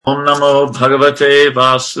Om Namo Bhagavate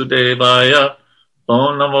Vasudevaya.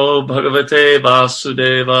 Om Namo Bhagavate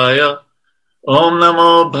Vasudevaya. Om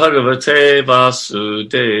Namo Bhagavate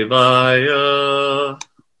Vasudevaya.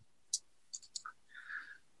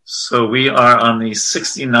 So we are on the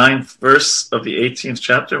 69th verse of the 18th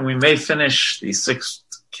chapter, and we may finish the 6th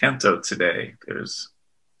canto today. There's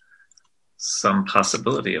some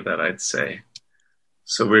possibility of that, I'd say.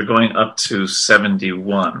 So we're going up to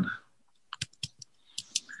 71.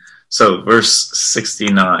 So verse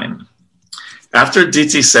 69. Thereafter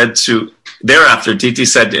Diti said to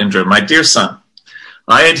Indra, "My dear son,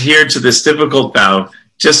 I adhered to this difficult vow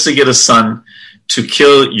just to get a son to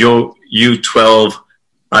kill you 12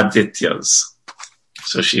 Adityas."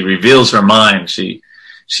 So she reveals her mind.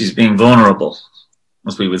 She's being vulnerable,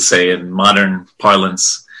 as we would say in modern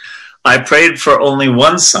parlance. "I prayed for only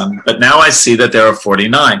one son, but now I see that there are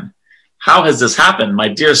 49. How has this happened, my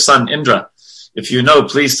dear son Indra? If you know,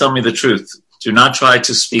 please tell me the truth. Do not try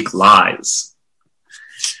to speak lies."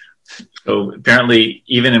 So apparently,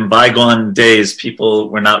 even in bygone days, people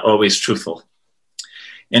were not always truthful.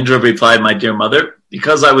 Indra replied, "My dear mother,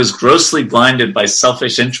 because I was grossly blinded by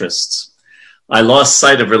selfish interests, I lost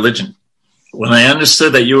sight of religion. When I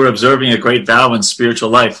understood that you were observing a great vow in spiritual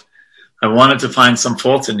life, I wanted to find some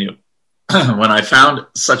fault in you. When I found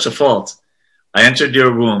such a fault, I entered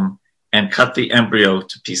your womb and cut the embryo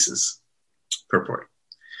to pieces." Purport.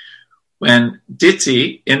 When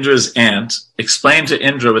Diti, Indra's aunt, explained to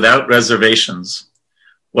Indra without reservations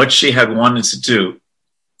what she had wanted to do,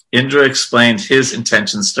 Indra explained his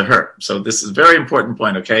intentions to her. So this is a very important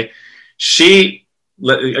point, okay? She,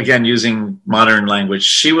 again, using modern language,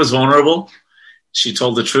 she was vulnerable. She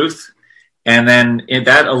told the truth. And then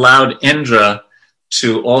that allowed Indra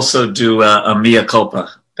to also do a mea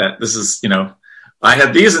culpa. That this is, I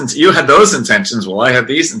had these, you had those intentions. Well, I had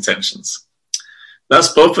these intentions.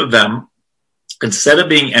 Thus, both of them, instead of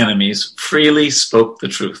being enemies, freely spoke the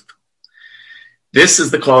truth. This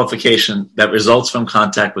is the qualification that results from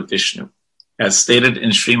contact with Vishnu. As stated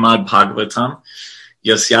in Srimad Bhagavatam,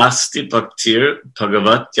 "Yasyasti bhaktir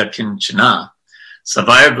bhagavat yakinchana,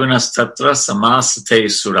 savaya gunas tatra samasate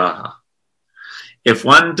suraha." If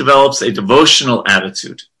one develops a devotional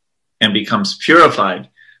attitude and becomes purified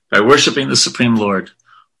by worshiping the Supreme Lord,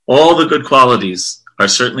 all the good qualities are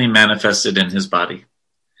certainly manifested in his body.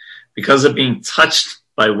 Because of being touched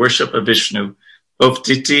by worship of Vishnu, both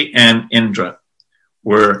Diti and Indra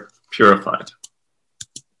were purified.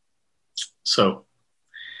 So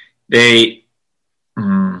they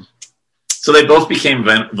both became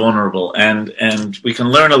vulnerable, and we can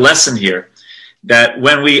learn a lesson here that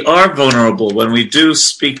when we are vulnerable, when we do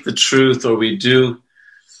speak the truth, or we do,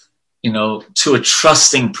 to a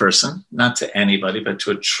trusting person, not to anybody, but to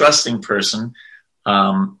a trusting person,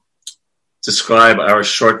 describe our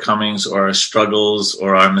shortcomings or our struggles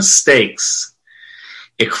or our mistakes,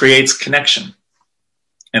 it creates connection.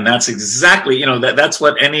 And that's exactly, that's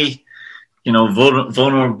what any,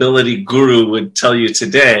 vulnerability guru would tell you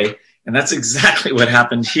today. And that's exactly what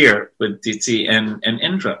happened here with Diti and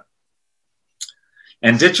Indra.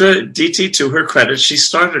 And Diti, to her credit, she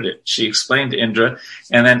started it. She explained to Indra,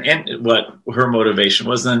 and then what her motivation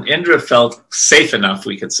was. Then Indra felt safe enough,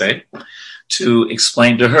 we could say, to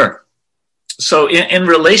explain to her. So in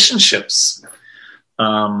relationships,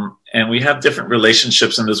 and we have different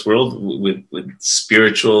relationships in this world with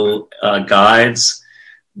spiritual guides,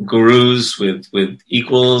 gurus, with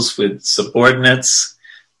equals, with subordinates,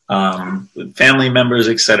 with family members,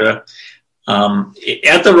 etc.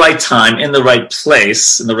 At the right time, in the right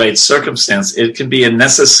place, in the right circumstance, it can be a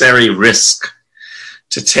necessary risk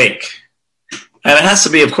to take. And it has to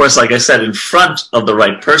be, of course, like I said, in front of the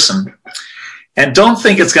right person. And don't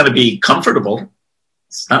think it's going to be comfortable.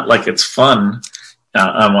 It's not like it's fun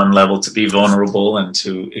on one level to be vulnerable and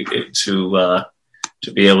to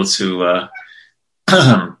be able to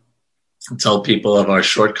tell people of our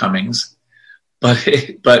shortcomings. But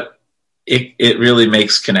it really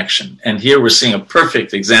makes connection. And here we're seeing a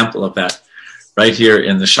perfect example of that right here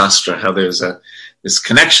in the Shastra, how there's this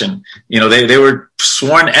connection. They were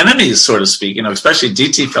sworn enemies, so to speak. Especially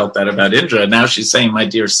Diti felt that about Indra. Now she's saying, "My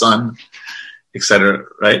dear son," etc.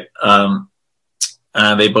 Right?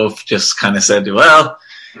 They both just kind of said, "Well,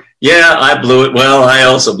 yeah, I blew it. Well, I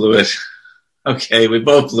also blew it. Okay, we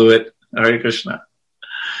both blew it. Hare Krishna."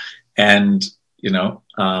 And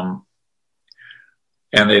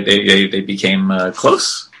and they became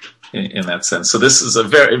close in that sense. So this is a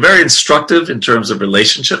very, very instructive in terms of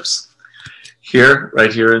relationships.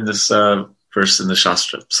 Right here in this verse in the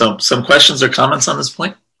Shastra. So some questions or comments on this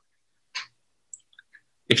point?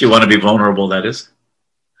 If you want to be vulnerable, that is.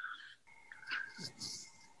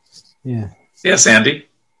 Yeah. Yes, Andy?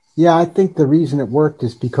 Yeah, I think the reason it worked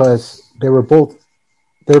is because they were both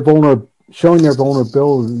showing their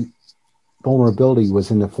vulnerability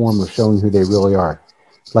was in the form of showing who they really are.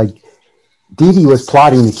 Like Dee was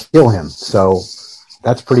plotting to kill him, so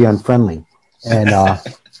that's pretty unfriendly. And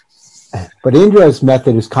but Indra's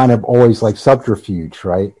method is kind of always like subterfuge,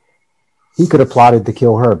 right? He could have plotted to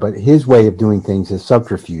kill her, but his way of doing things is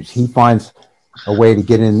subterfuge. He finds a way to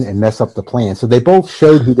get in and mess up the plan. So they both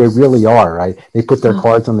showed who they really are, right? They put their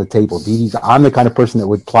cards on the table. Didi's, I'm the kind of person that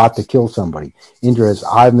would plot to kill somebody. Indra's,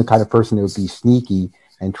 I'm the kind of person that would be sneaky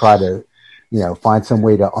and try to, find some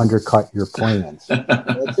way to undercut your plans.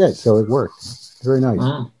 That's it. So it worked. Very nice.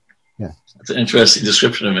 Mm. Yeah. That's an interesting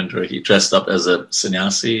description of Indra. He dressed up as a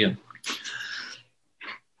sannyasi and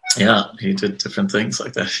he did different things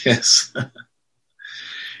like that. Yes.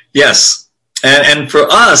 Yes. And for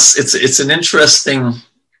us, it's an interesting,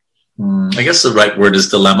 I guess the right word is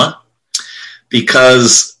dilemma,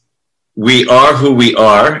 because we are who we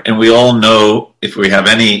are, and we all know, if we have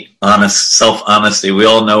any self-honesty, we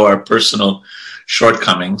all know our personal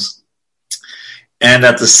shortcomings. And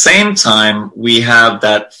at the same time, we have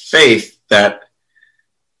that faith that,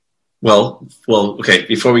 okay,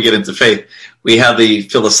 before we get into faith, we have the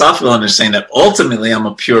philosophical understanding that ultimately I'm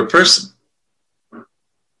a pure person.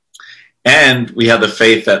 And we have the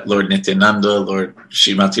faith that Lord Nityananda, Lord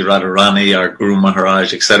Srimati Radharani, our Guru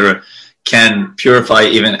Maharaj, etc., can purify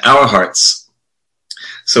even our hearts.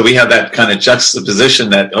 So we have that kind of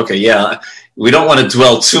juxtaposition that, we don't want to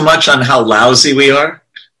dwell too much on how lousy we are,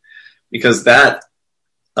 because that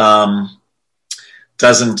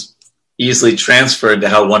doesn't easily transfer into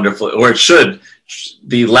how wonderful, or it should.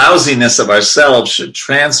 The lousiness of ourselves should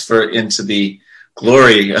transfer into the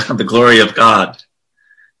glory of God,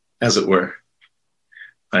 as it were,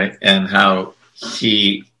 right? And how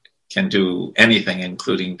he can do anything,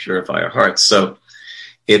 including purify our hearts. So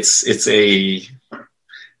I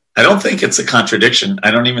don't think it's a contradiction.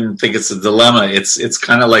 I don't even think it's a dilemma. It's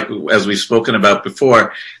kind of like, as we've spoken about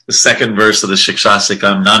before, the second verse of the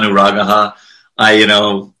Shikshashtakam, Nanu Ragaha.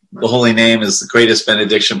 The holy name is the greatest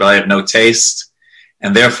benediction, but I have no taste.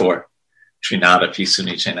 And therefore, Trinada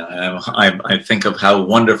Pisuni Chena. I think of how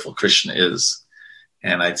wonderful Krishna is,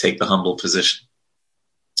 and I take the humble position.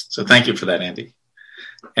 So thank you for that, Andy.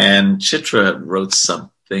 And Chitra wrote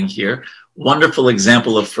something here. Wonderful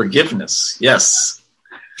example of forgiveness. Yes.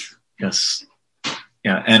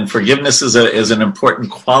 Yeah, and forgiveness is an important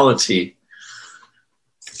quality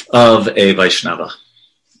of a Vaishnava.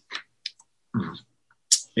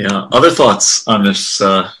 Yeah. Other thoughts on this?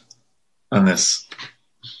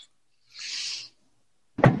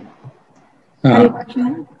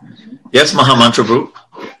 Yes, Mahamantra Prabhu,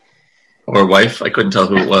 or wife. I couldn't tell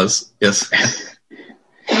who it was. Yes.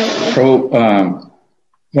 Prabhu,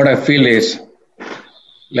 what I feel is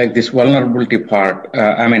like this vulnerability part.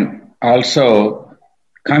 Also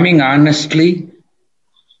coming honestly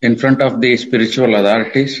in front of the spiritual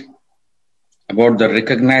authorities about the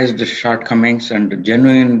recognized shortcomings and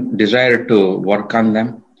genuine desire to work on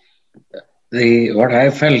them. What I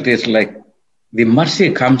felt is like the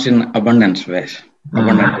mercy comes in abundant ways.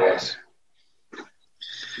 When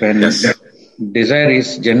desire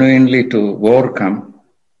is genuinely to overcome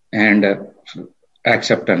and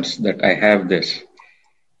acceptance that I have this.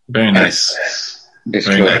 Very nice.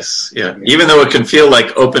 Very nice. Yeah. Even though it can feel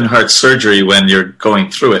like open heart surgery when you're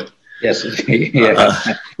going through it. Yes.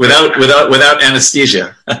 Without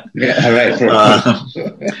anesthesia. Yeah. Right.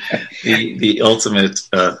 The ultimate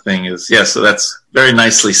thing is So that's very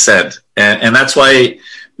nicely said, and that's why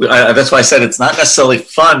I said it's not necessarily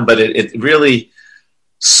fun, but it really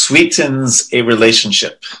sweetens a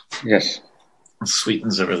relationship. Yes. It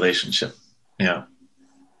sweetens a relationship. Yeah.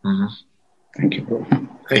 Mm-hmm. Thank you.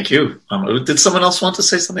 Thank you. Did someone else want to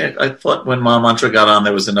say something? I thought when Mahamantra got on,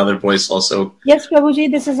 there was another voice also. Yes, Prabhuji,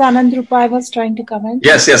 this is Anand Rupa. I was trying to comment.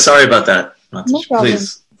 Yes, sorry about that. No problem.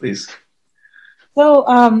 Please. So,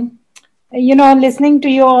 listening to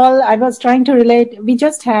you all, I was trying to relate. We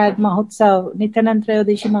just had Mahotsav, Nityananda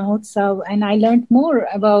Trayodashi Mahotsav, and I learned more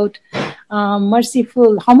about how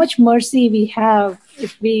much mercy we have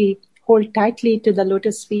if we hold tightly to the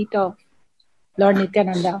lotus feet of Lord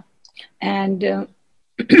Nityananda. And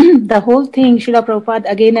the whole thing, Srila Prabhupada,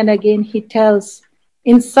 again and again, he tells,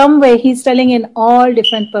 in some way, he's telling in all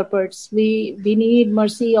different purports, we need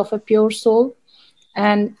mercy of a pure soul.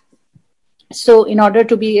 And so in order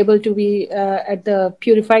to be able to be at the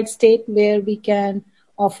purified state where we can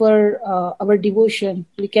offer our devotion,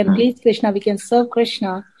 we can please Krishna, we can serve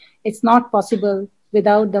Krishna, it's not possible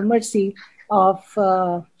without the mercy of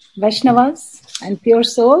Vaishnavas and pure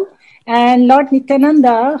soul. And Lord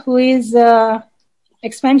Nityananda, who is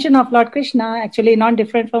expansion of Lord Krishna, actually not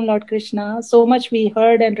different from Lord Krishna. So much we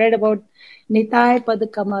heard and read about Nitai Pad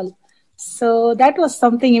Kamal. So that was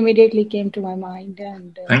something immediately came to my mind.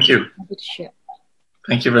 And thank you. I would share.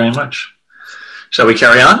 Thank you very much. Shall we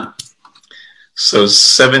carry on? So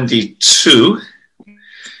 72.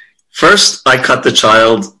 First, I cut the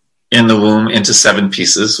child in the womb into 7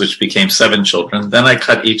 pieces, which became 7 children. Then I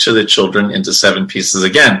cut each of the children into 7 pieces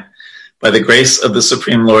again. By the grace of the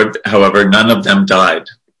Supreme Lord, however, none of them died.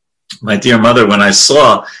 My dear mother, when I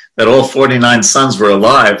saw that all 49 sons were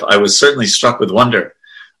alive, I was certainly struck with wonder.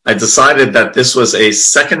 I decided that this was a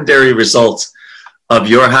secondary result of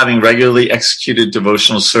your having regularly executed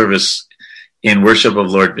devotional service in worship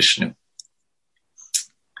of Lord Vishnu.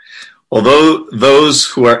 Although those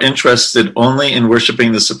who are interested only in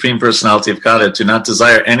worshiping the Supreme Personality of Godhead do not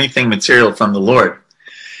desire anything material from the Lord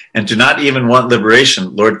and do not even want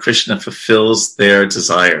liberation, Lord Krishna fulfills their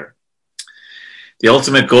desire. The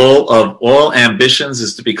ultimate goal of all ambitions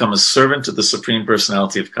is to become a servant of the Supreme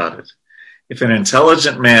Personality of Godhead. If an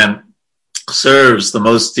intelligent man serves the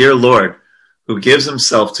most dear Lord who gives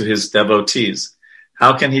himself to his devotees,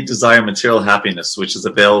 how can he desire material happiness, which is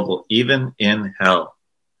available even in hell?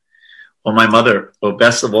 O my mother, O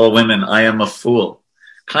best of all women, I am a fool.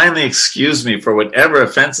 Kindly excuse me for whatever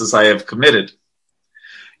offenses I have committed.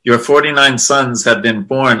 Your 49 sons have been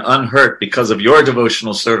born unhurt because of your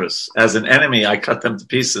devotional service. As an enemy, I cut them to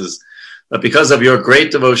pieces, but because of your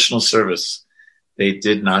great devotional service, they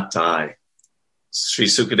did not die. Sri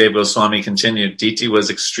Sukadeva Goswami continued, Diti was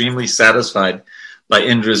extremely satisfied by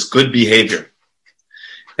Indra's good behavior.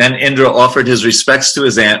 Then Indra offered his respects to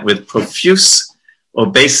his aunt with profuse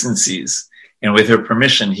obeisances, and with her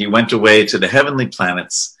permission, he went away to the heavenly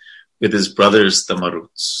planets with his brothers, the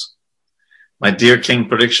Maruts. My dear King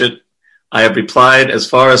Parikshit, I have replied as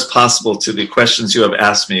far as possible to the questions you have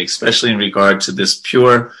asked me, especially in regard to this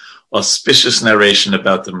pure, auspicious narration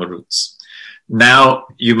about the Maruts. Now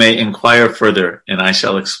you may inquire further, and I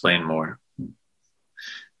shall explain more.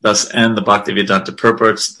 Thus end the Bhaktivedanta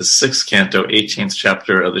purports, the 6th canto, 18th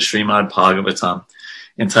chapter of the Srimad Bhagavatam,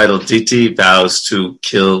 entitled Diti Vows to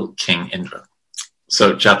Kill King Indra.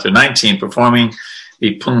 So chapter 19, performing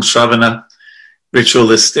the Pungsravana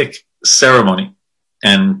ritualistic ceremony.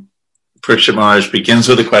 And Parikshit Maharaj begins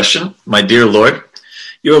with a question. My dear Lord,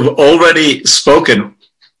 you have already spoken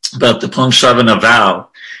about the Pungsravana vow.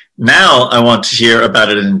 Now I want to hear about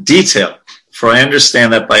it in detail, for I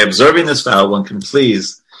understand that by observing this vow, one can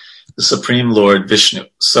please the Supreme Lord Vishnu.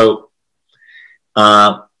 So,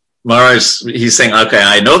 Maharaj, he's saying, okay,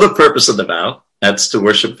 I know the purpose of the vow. That's to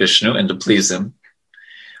worship Vishnu and to please him.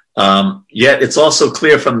 Yet it's also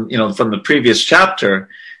clear from the previous chapter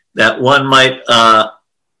that one might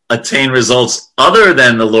attain results other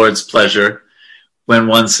than the Lord's pleasure when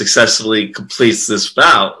one successfully completes this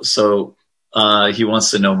vow. So he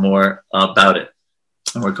wants to know more about it.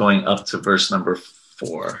 And we're going up to verse number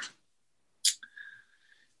 4.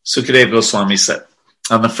 Sukadeva Goswami said,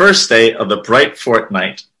 on the first day of the bright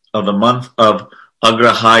fortnight of the month of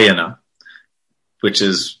Agrahayana, which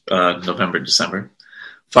is November, December,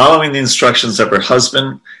 following the instructions of her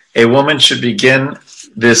husband, a woman should begin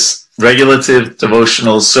this regulative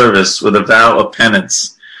devotional service with a vow of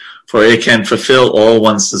penance, for it can fulfill all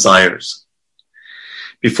one's desires.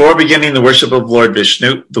 Before beginning the worship of Lord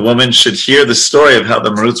Vishnu, the woman should hear the story of how the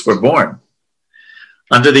Maruts were born.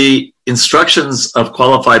 Under the instructions of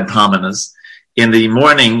qualified brahmanas, in the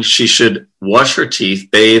morning she should wash her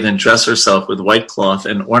teeth, bathe, and dress herself with white cloth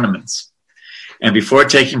and ornaments. And before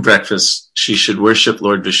taking breakfast, she should worship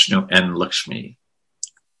Lord Vishnu and Lakshmi.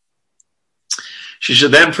 She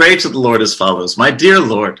should then pray to the Lord as follows. My dear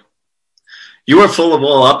Lord, you are full of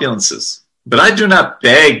all opulences, but I do not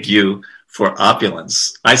beg you for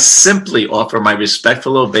opulence. I simply offer my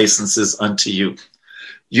respectful obeisances unto you.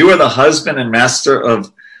 You are the husband and master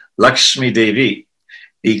of Lakshmi Devi,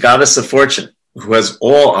 the goddess of fortune, who has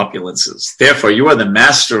all opulences. Therefore, you are the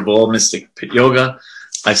master of all mystic yoga.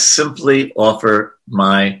 I simply offer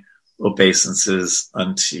my obeisances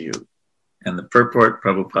unto you. And the purport,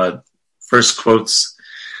 Prabhupada first quotes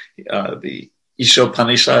the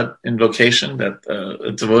Ishopanishad invocation that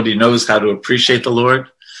a devotee knows how to appreciate the Lord.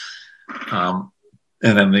 And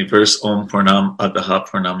then the verse Om Purnam Adaha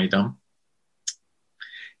Purnamidam.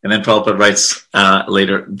 And then Prabhupada writes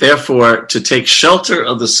later, therefore, to take shelter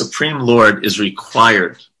of the Supreme Lord is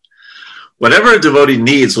required. Whatever a devotee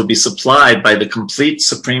needs will be supplied by the complete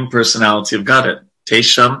Supreme Personality of Godhead.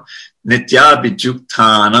 Tesham nitya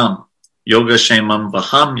bijuktanam yoga shemam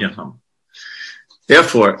vaham yaham.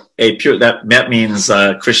 Therefore, that means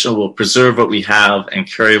Krishna will preserve what we have and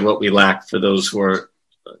carry what we lack for those who are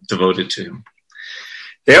devoted to him.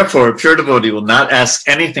 Therefore, a pure devotee will not ask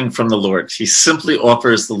anything from the Lord. He simply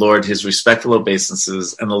offers the Lord his respectful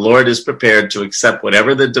obeisances, and the Lord is prepared to accept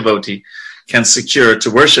whatever the devotee can secure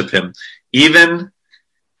to worship him, even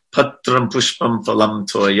patram pushpam phalam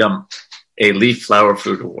toyam, a leaf, flower,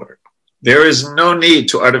 fruit, or water. There is no need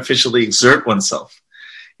to artificially exert oneself.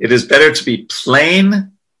 It is better to be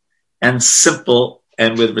plain and simple,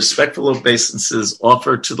 and with respectful obeisances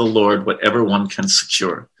offer to the Lord whatever one can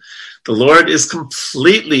secure. The Lord is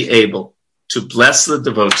completely able to bless the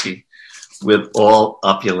devotee with all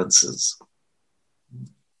opulences.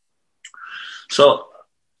 So,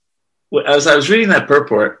 as I was reading that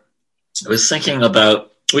purport, I was thinking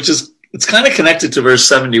about, it's kind of connected to verse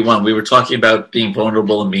 71. We were talking about being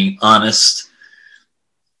vulnerable and being honest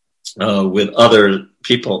with other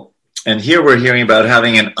people. And here we're hearing about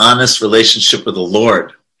having an honest relationship with the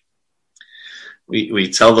Lord.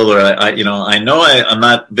 We tell the Lord, I know I'm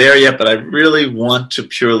not there yet, but I really want to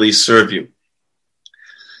purely serve you.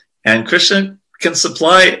 And Krishna can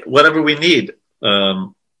supply whatever we need.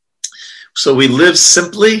 So we live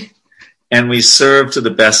simply and we serve to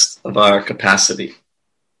the best of our capacity.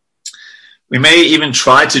 We may even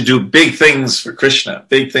try to do big things for Krishna,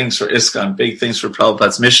 big things for ISKCON, big things for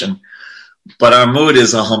Prabhupada's mission, but our mood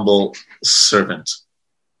is a humble servant.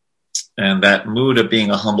 And that mood of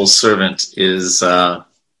being a humble servant is,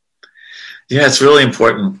 it's really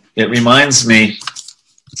important. It reminds me,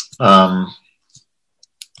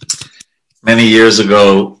 many years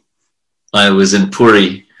ago, I was in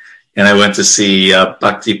Puri, and I went to see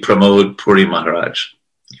Bhakti Pramod Puri Maharaj.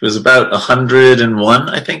 He was about 101,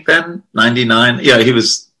 I think then, 99. Yeah, he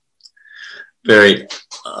was very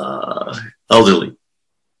elderly.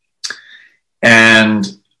 And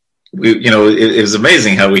it was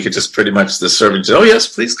amazing how we could just pretty much, the servant said, "Oh yes,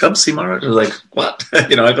 please come see Maharaj." I was like, what?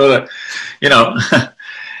 I thought,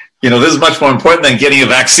 this is much more important than getting a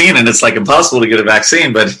vaccine, and it's like impossible to get a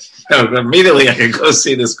vaccine, but immediately I could go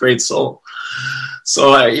see this great soul.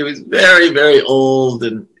 So he was very, very old,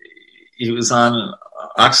 and he was on an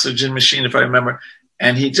oxygen machine, if I remember,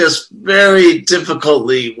 and he just very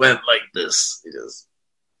difficultly went like this. He just,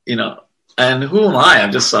 and who am I?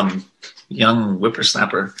 I'm just some young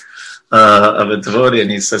whippersnapper of a devotee,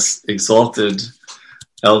 and he's this exalted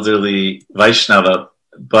elderly Vaishnava,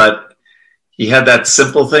 but he had that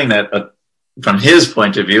simple thing that from his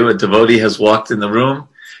point of view, a devotee has walked in the room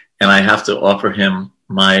and I have to offer him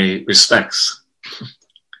my respects.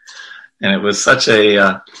 And it was such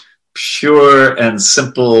a pure and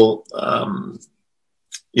simple,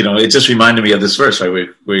 it just reminded me of this verse, right,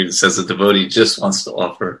 where it says the devotee just wants to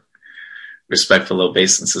offer respectful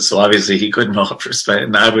obeisances. So obviously he couldn't offer respect,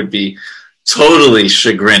 and I would be totally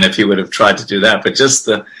chagrined if he would have tried to do that. But just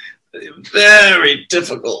the very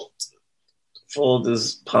difficult fold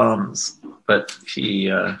his palms, but he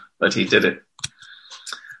did it.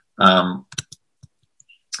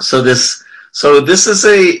 So this is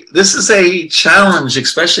a challenge,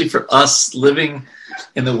 especially for us living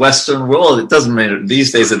in the Western world. It doesn't matter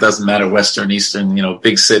these days. It doesn't matter Western, Eastern,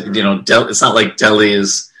 big city. It's not like Delhi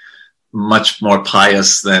is much more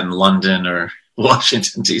pious than London or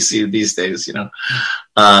Washington, D.C. these days,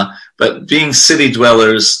 but being city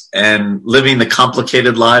dwellers and living the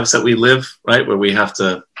complicated lives that we live, right, where we have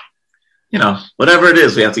to, whatever it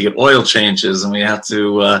is, we have to get oil changes, and we have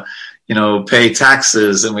to, pay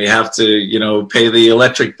taxes, and we have to, pay the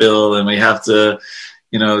electric bill, and we have to,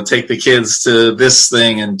 take the kids to this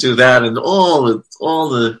thing and do that, and all the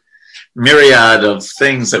myriad of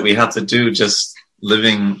things that we have to do just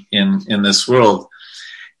living in this world,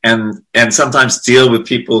 and sometimes deal with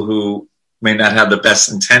people who may not have the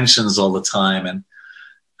best intentions all the time, and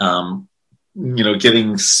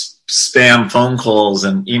getting spam phone calls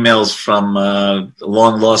and emails from a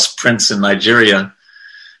long lost prince in Nigeria,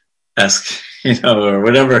 or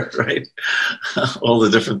whatever, right? All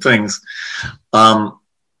the different things,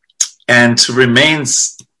 and to remain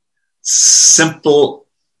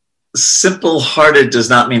simple-hearted does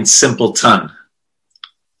not mean simpleton.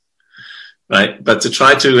 Right? But to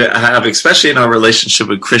try to have, especially in our relationship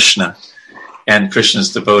with Krishna and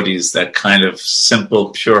Krishna's devotees, that kind of simple,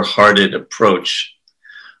 pure-hearted approach,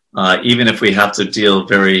 even if we have to deal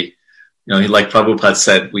very, like Prabhupada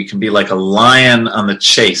said, we can be like a lion on the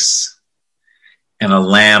chase and a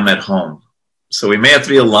lamb at home. So we may have to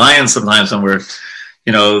be a lion sometimes when we're,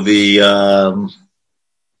 the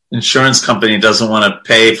insurance company doesn't want to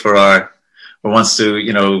pay for or wants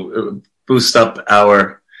to, boost up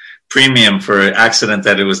our premium for an accident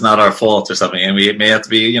that it was not our fault or something, and we may have to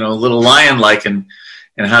be a little lion-like and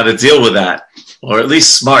and how to deal with that, or at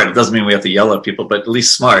least smart. It doesn't mean we have to yell at people, but at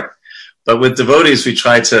least smart. But with devotees, we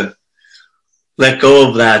try to let go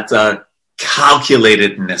of that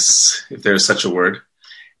calculatedness, if there's such a word,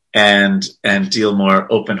 and deal more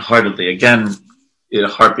open-heartedly. Again,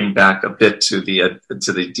 harping back a bit to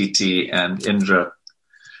the Diti and Indra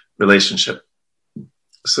relationship.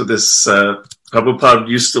 So this Prabhupada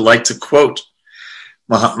used to like to quote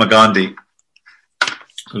Mahatma Gandhi,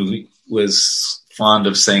 who was fond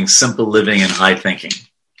of saying simple living and high thinking.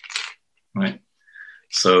 Right.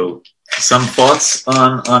 So some thoughts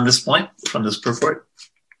on this point from this purport?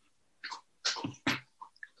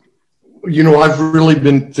 I've really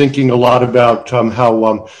been thinking a lot about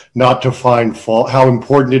how not to find fault, how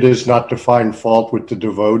important it is not to find fault with the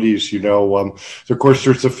devotees. Of course,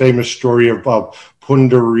 there's the famous story of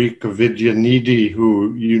Pundarika Vidyanidhi,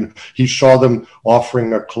 who he saw them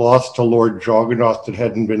offering a cloth to Lord Jagannath that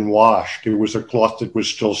hadn't been washed. It was a cloth that was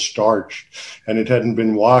still starched, and it hadn't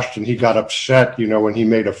been washed, and he got upset, when he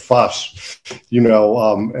made a fuss, and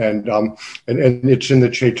it's in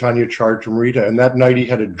the Chaitanya Charitamrita. And that night he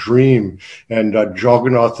had a dream, and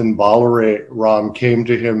Jagannath and Balaram came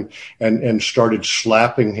to him and started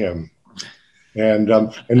slapping him. And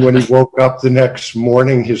when he woke up the next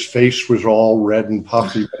morning, his face was all red and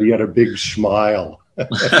puffy, but he had a big smile.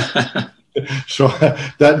 So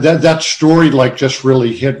that story just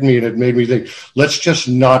really hit me, and it made me think, let's just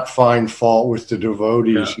not find fault with the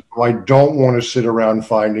devotees. Yeah. I don't want to sit around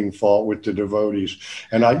finding fault with the devotees.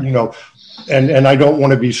 And and I don't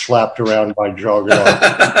want to be slapped around by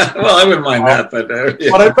Jagannath. Well, I wouldn't mind that, but yeah.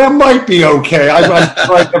 But that might be okay. I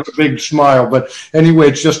have a big smile, but anyway,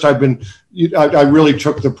 it's just I really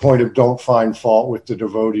took the point of don't find fault with the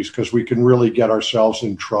devotees, because we can really get ourselves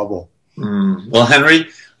in trouble. Well, Henry,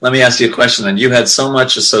 let me ask you a question. And you had so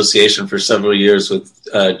much association for several years with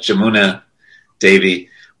Jamuna Devi.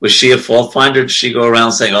 Was she a fault finder? Did she go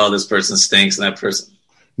around saying, "Oh, this person stinks," and that person?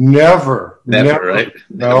 Never, right?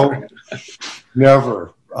 No,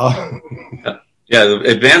 never. Yeah,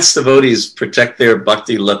 advanced devotees protect their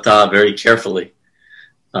bhakti lata very carefully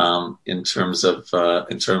in terms of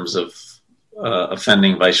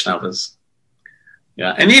offending Vaishnavas.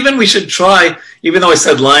 Yeah, and even we should try. Even though I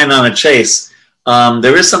said lion on a chase,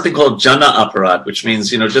 there is something called jana aparad, which means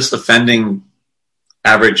just offending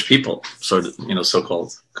average people, sort of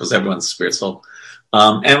so-called, because everyone's spiritual.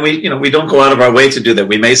 And we don't go out of our way to do that.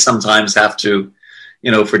 We may sometimes have to,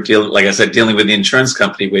 if we're dealing with the insurance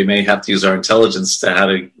company, we may have to use our intelligence to how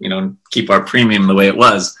to, keep our premium the way it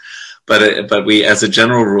was. But we, as a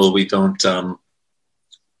general rule, we don't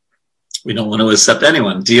want to accept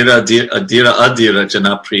anyone. Dira adira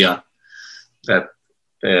jana priya. That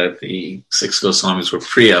the 6 Goswamis were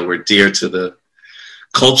priya, were dear to the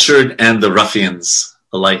cultured and the ruffians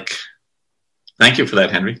alike. Thank you for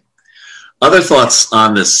that, Henry. Other thoughts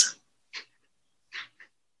on this?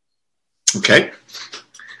 Okay.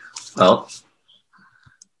 Well,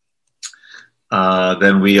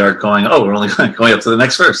 then we are going, we're only going up to the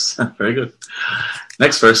next verse. Very good.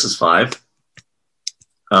 Next verse is 5.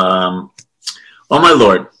 O my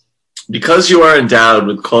Lord, because you are endowed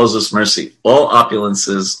with causeless mercy, all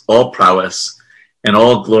opulences, all prowess, and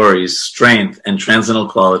all glories, strength, and transcendental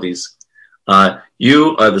qualities,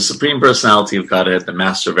 you are the Supreme Personality of Godhead, the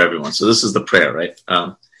Master of everyone. So this is the prayer, right?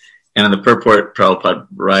 And in the purport, Prabhupada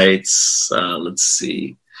writes, let's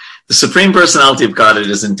see. The Supreme Personality of Godhead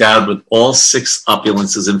is endowed with all 6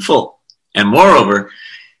 opulences in full. And moreover,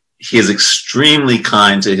 he is extremely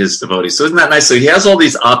kind to his devotees. So isn't that nice? So he has all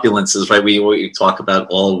these opulences, right? We talk about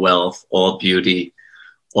all wealth, all beauty,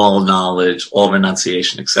 all knowledge, all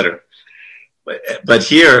renunciation, etc. But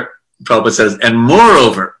here, Prabhupada says, and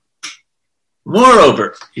moreover,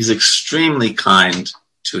 he's extremely kind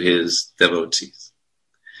to his devotees.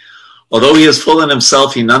 Although he is full in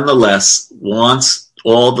himself, he nonetheless wants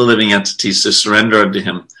all the living entities to surrender unto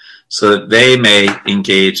him so that they may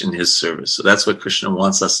engage in his service. So that's what Krishna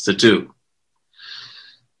wants us to do.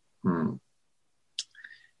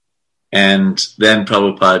 And then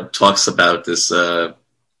Prabhupada talks about this.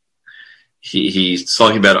 He's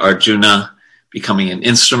talking about Arjuna becoming an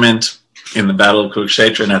instrument in the battle of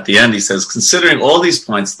Kurukshetra. And at the end, he says, considering all these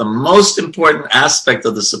points, the most important aspect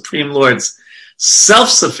of the Supreme Lord's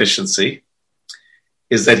self-sufficiency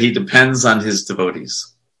is that he depends on his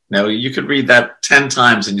devotees. Now, you could read that 10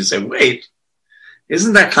 times and you say, wait,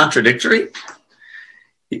 isn't that contradictory?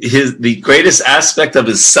 The greatest aspect of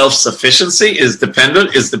his self-sufficiency is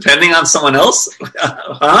depending on someone else?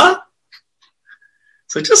 Huh?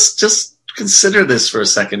 So just consider this for a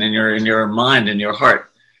second in your mind, in your heart.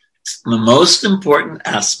 The most important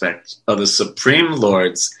aspect of the Supreme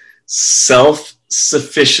Lord's self-sufficiency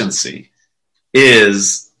sufficiency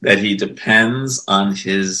is that he depends on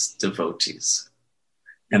his devotees.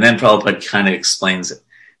 And then Prabhupada kind of explains it.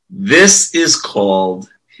 This is called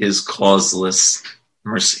his causeless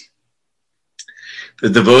mercy. The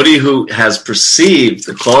devotee who has perceived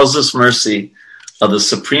the causeless mercy of the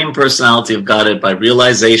Supreme Personality of Godhead by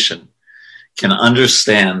realization can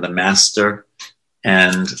understand the master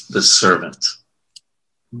and the servant.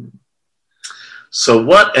 So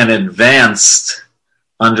what an advanced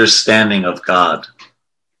understanding of God.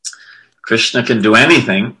 Krishna can do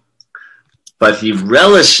anything, but he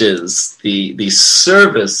relishes the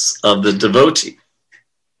service of the devotee.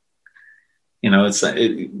 You know,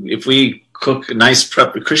 if we cook a nice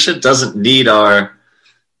prep, Krishna doesn't need our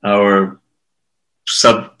puri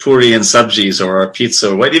and sabjis or our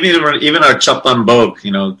pizza, or even our chapan bhog,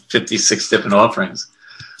 56 different offerings.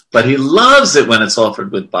 But he loves it when it's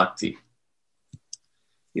offered with bhakti.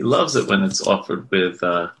 He loves it when it's offered with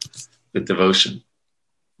devotion.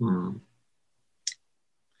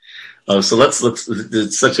 Oh, so let's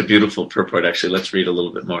it's such a beautiful purport, actually. Let's read a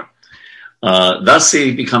little bit more. Thus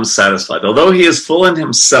he becomes satisfied. Although he is full in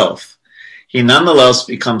himself, he nonetheless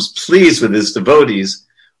becomes pleased with his devotees,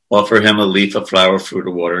 offer him a leaf, a flower, fruit,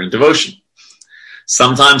 or water in devotion.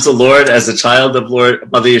 Sometimes the Lord, as a child of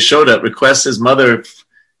Mother Yashoda, requests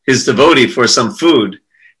his devotee for some food,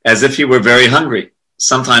 as if he were very hungry.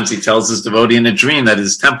 Sometimes he tells his devotee in a dream that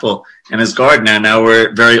his temple and his garden are now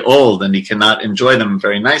very old and he cannot enjoy them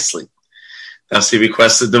very nicely. Thus he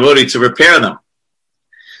requests the devotee to repair them.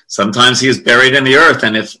 Sometimes he is buried in the earth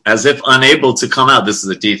and as if unable to come out, this is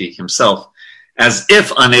the deity himself, as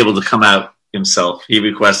if unable to come out himself, he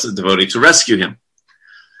requests the devotee to rescue him.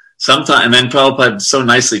 And then Prabhupada so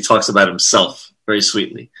nicely talks about himself, very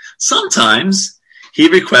sweetly. Sometimes he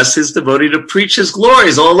requests his devotee to preach his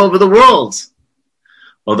glories all over the world,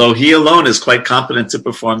 although he alone is quite competent to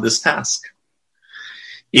perform this task.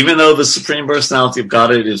 Even though the Supreme Personality of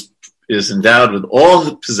Godhead is endowed with all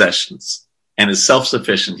the possessions and is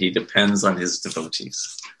self-sufficient, he depends on his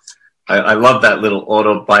devotees. I love that little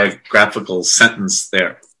autobiographical sentence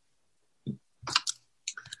there.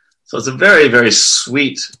 So it's a very, very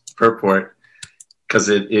sweet purport because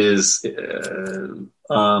it is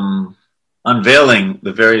unveiling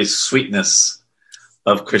the very sweetness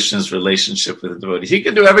of Krishna's relationship with the devotee. He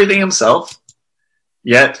can do everything himself,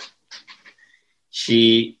 yet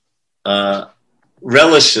he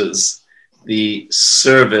relishes the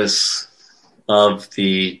service of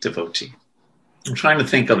the devotee. I'm trying to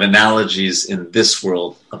think of analogies in this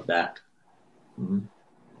world of that.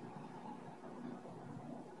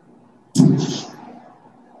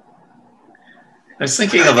 I was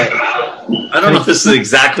thinking of I don't know if this is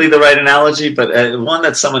exactly the right analogy, but one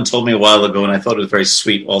that someone told me a while ago, and I thought it was very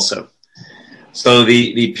sweet also. So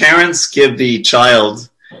the parents give the child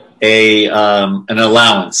an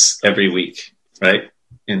allowance every week, right?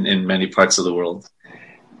 In many parts of the world.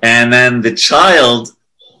 And then the child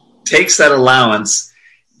takes that allowance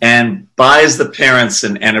and buys the parents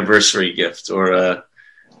an anniversary gift or a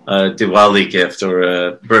Diwali gift or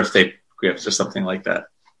a birthday gift or something like that.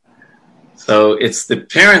 So it's the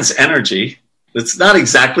parents' energy. It's not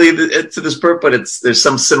exactly to this purpose, but there's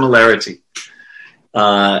some similarity.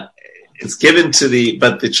 It's given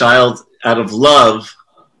but the child, out of love,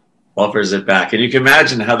 offers it back. And you can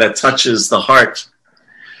imagine how that touches the heart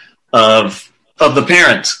of the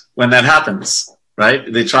parent when that happens,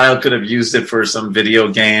 right? The child could have used it for some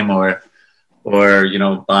video game or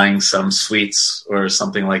buying some sweets or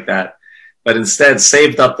something like that, but instead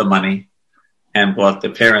saved up the money and bought the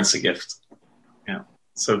parents a gift. Yeah.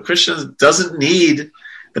 So Krishna the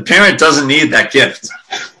parent doesn't need that gift,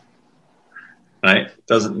 right?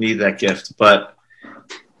 Doesn't need that gift, but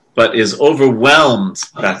is overwhelmed,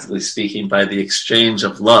 practically speaking, by the exchange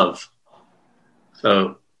of love.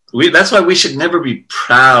 So that's why we should never be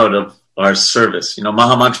proud of our service.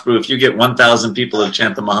 Mahamantra Prabhu, if you get 1,000 people to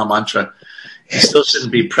chant the Mahamantra, you still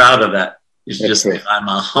shouldn't be proud of that. You should just say, I'm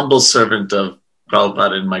a humble servant of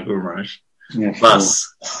Prabhupada and my Guru Maharaj.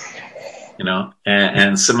 Plus,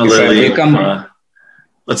 and similarly,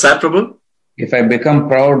 what's that, Prabhu? If I become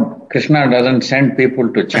proud, Krishna doesn't send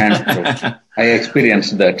people to chant. I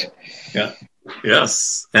experienced that. Yeah.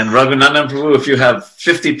 Yes. And Raghunandan Prabhu, if you have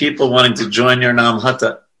 50 people wanting to join your Nam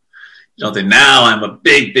Hata, you don't think, now I'm a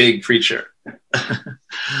big, big preacher.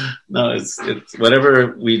 No, it's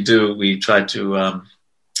whatever we do, we try to,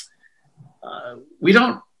 we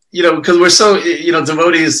don't, because we're so,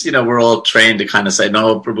 devotees, we're all trained to kind of say,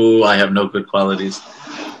 no, Prabhu, I have no good qualities.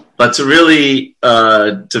 But to really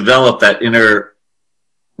develop that inner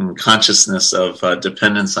consciousness of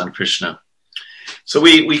dependence on Krishna. So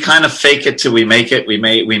we kind of fake it till we make it. We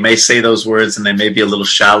may say those words and they may be a little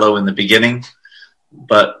shallow in the beginning,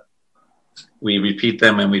 but we repeat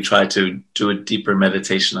them and we try to do a deeper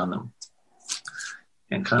meditation on them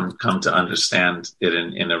and come to understand it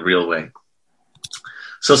in a real way.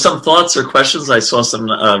 So some thoughts or questions. I saw some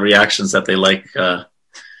reactions that they like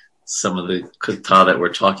some of the kata that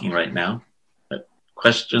we're talking right now. But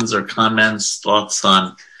questions or comments, thoughts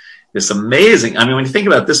on this amazing. I mean, when you think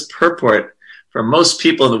about this purport, for most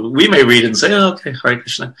people, we may read it and say, "Oh, okay, Hare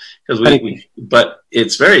Krishna," but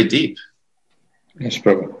it's very deep. Yes,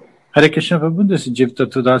 Prabhu. Hare Krishna, Prabhu. This is Jiv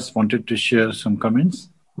Tattvadas wanted to share some comments.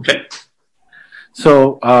 Okay. So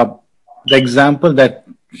the example that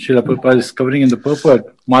Srila Prabhupada is covering in the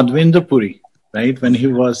purport, Madhavendra Puri, right? When he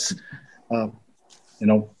was,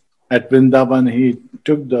 at Vrindavan, he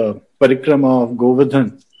took the parikrama of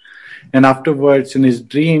Govardhan, and afterwards, in his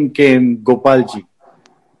dream, came Gopalji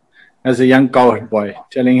as a young cowherd boy,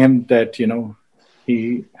 telling him that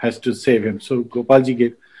he has to save him. So Gopalji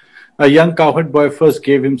gave a young cowherd boy first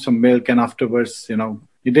gave him some milk, and afterwards,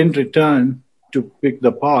 he didn't return to pick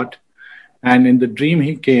the pot. And in the dream,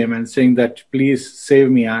 he came and saying that, "Please save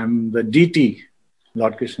me. I'm the deity,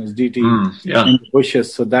 Lord Krishna's deity in the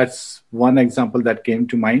bushes." So that's one example that came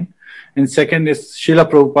to mind. And second is Srila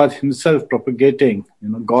Prabhupada himself propagating,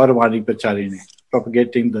 Gauravani Pacharine,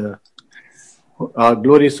 propagating the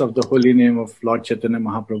glories of the holy name of Lord Chaitanya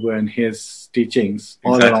Mahaprabhu and his teachings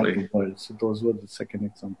all around the world. So those were the second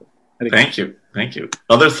example. Thank you.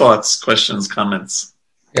 Other thoughts, questions, comments?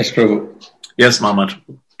 Yes, Prabhu. Yes, Mama.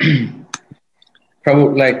 Prabhu,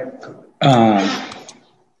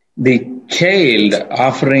 the child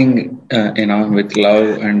offering, with love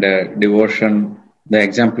and devotion, the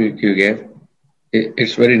example you gave,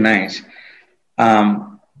 it's very nice.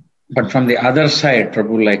 But from the other side,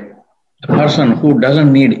 Prabhu, a person who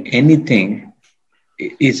doesn't need anything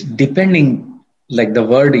is depending, like the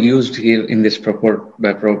word used here in this purport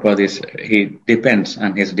by Prabhupada is, he depends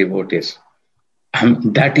on his devotees.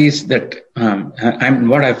 That is that,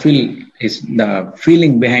 what I feel is the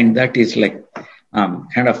feeling behind that is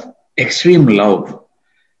kind of extreme love.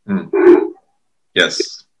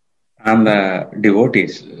 Yes. And the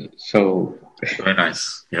devotees. So very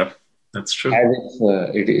nice. Yep, that's true. As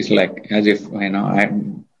if, it is as if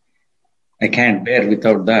I can't bear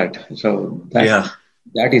without that. So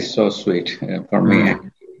that is so sweet for me.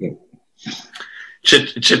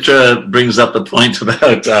 Chitra brings up the point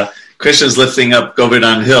about Krishna's lifting up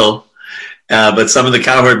Govardhan Hill, but some of the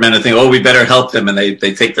cowherd men are thinking, "Oh, we better help them," and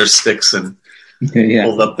they take their sticks and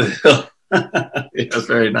hold up the hill. It's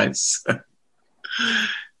very nice.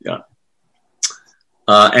 Yeah.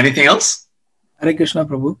 Anything else? Hare Krishna,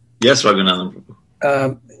 Prabhu. Yes, Raghunathan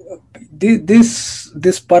Prabhu.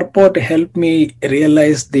 This purport helped me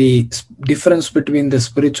realize the difference between the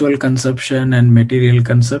spiritual conception and material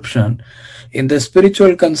conception. In the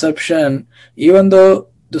spiritual conception, even though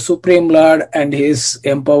the Supreme Lord and his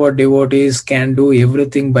empowered devotees can do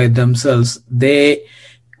everything by themselves, they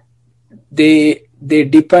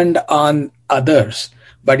depend on others.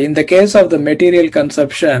 But in the case of the material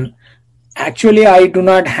conception, actually, I do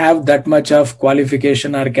not have that much of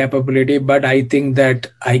qualification or capability, but I think that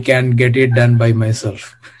I can get it done by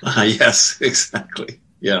myself. Yes, exactly.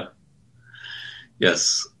 Yeah.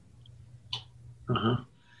 Yes.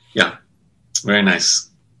 Yeah. Very nice.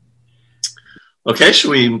 Okay, should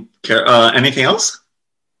we care? Anything else?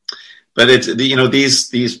 But it's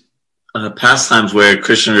these pastimes where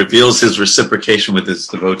Krishna reveals his reciprocation with his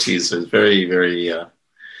devotees is very, very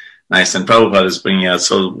nice, and Prabhupada is bringing out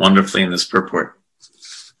so wonderfully in this purport.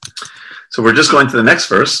 So we're just going to the next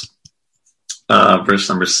verse, verse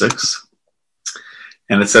number 6.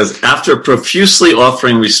 And it says, after profusely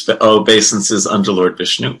offering obeisances unto Lord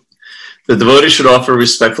Vishnu, the devotee should offer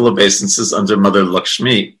respectful obeisances unto Mother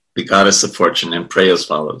Lakshmi, the goddess of fortune, and pray as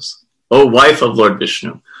follows. O wife of Lord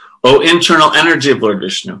Vishnu, O internal energy of Lord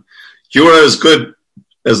Vishnu, you are as good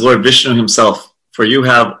as Lord Vishnu himself, for you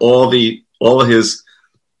have all of his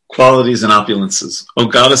qualities and opulences. O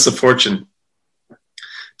goddess of fortune,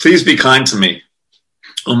 please be kind to me.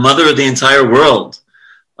 O mother of the entire world,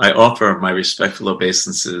 I offer my respectful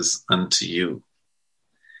obeisances unto you.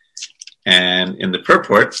 And in the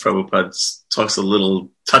purport, Prabhupada talks a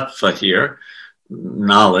little tattva here,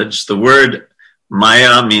 knowledge. The word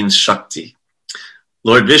Maya means Shakti.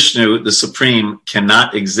 Lord Vishnu, the Supreme,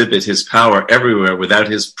 cannot exhibit his power everywhere without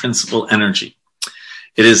his principal energy.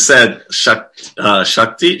 It is said,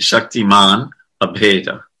 Shakti, Shaktiman,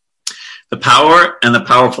 Abheda. The power and the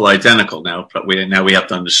powerful identical. Now we have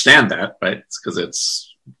to understand that, right? Because it's,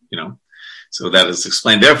 so that is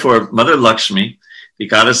explained. Therefore, Mother Lakshmi, the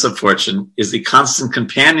goddess of fortune, is the constant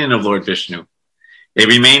companion of Lord Vishnu. They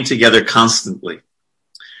remain together constantly.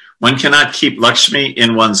 One cannot keep Lakshmi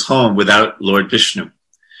in one's home without Lord Vishnu.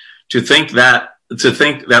 To think that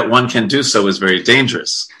one can do so is very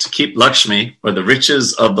dangerous. To keep Lakshmi, or the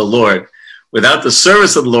riches of the Lord, without the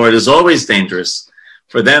service of the Lord is always dangerous,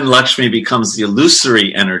 for then Lakshmi becomes the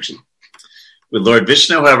illusory energy. With Lord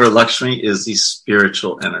Vishnu, however, Lakshmi is the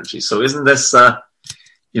spiritual energy. So isn't this,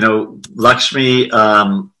 Lakshmi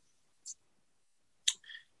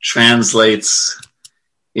translates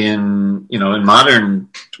in modern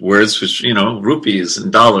words, which, rupees and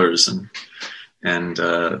dollars and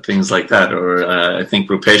things like that. Or I think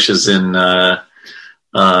Rupesh is in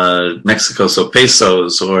Mexico, so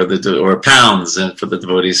pesos or pounds, and for the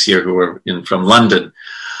devotees here who are from London.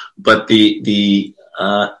 But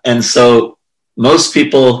and so most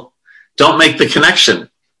people don't make the connection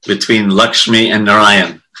between Lakshmi and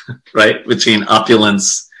Narayan, right? Between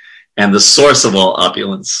opulence and the source of all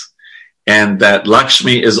opulence. And that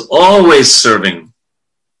Lakshmi is always serving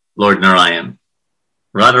Lord Narayan.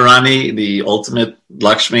 Radharani, the ultimate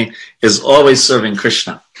Lakshmi, is always serving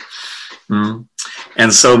Krishna.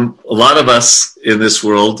 And so a lot of us in this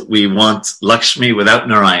world, we want Lakshmi without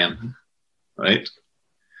Narayan, right?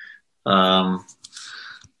 And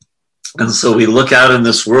so we look out in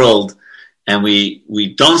this world and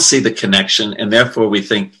we don't see the connection, and therefore we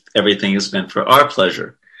think everything is meant for our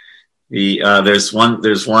pleasure. There's one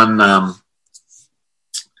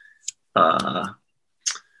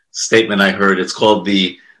statement I heard. It's called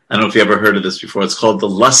I don't know if you ever heard of this before. It's called the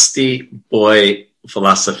lusty boy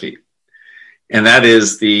philosophy. And that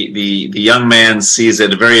is the young man sees a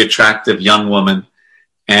very attractive young woman,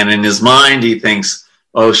 and in his mind he thinks,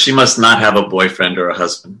 oh, she must not have a boyfriend or a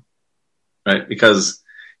husband, right? Because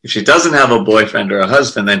if she doesn't have a boyfriend or a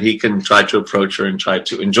husband, then he can try to approach her and try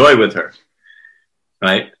to enjoy with her,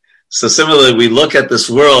 right? So similarly, we look at this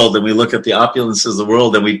world and we look at the opulences of the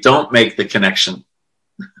world and we don't make the connection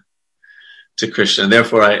to Krishna. And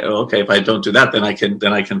therefore, if I don't do that, then I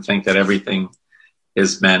can think that everything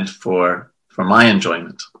is meant for my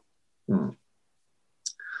enjoyment.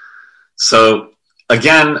 So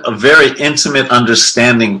again, a very intimate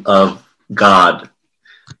understanding of God.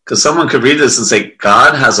 Because someone could read this and say,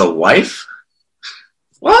 God has a wife?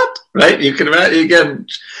 What? Right? You can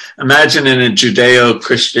imagine in a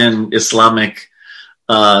Judeo-Christian Islamic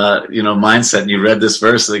mindset, and you read this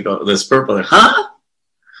verse, they go, this purple, huh?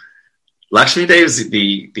 Lakshmi Devi is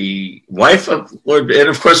the wife of Lord, and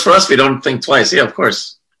of course for us, we don't think twice. Yeah, of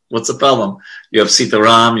course. What's the problem? You have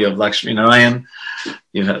Sitaram, you have Lakshmi Narayan,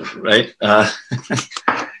 you have, right?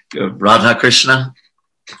 You have Radha Krishna,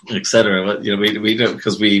 etc. We don't,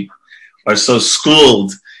 because we are so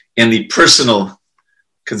schooled in the personal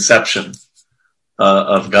conception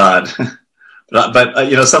of God.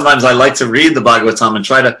 but sometimes I like to read the Bhagavatam and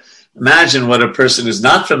try to imagine what a person who's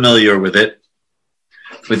not familiar with it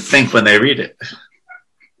would think when they read it.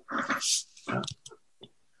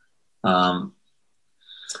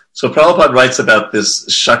 So Prabhupada writes about this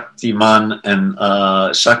Shaktiman and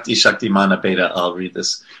Shaktimana Bheda. I'll read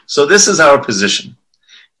this. So this is our position.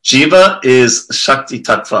 Jiva is Shakti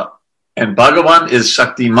Tattva, and Bhagavan is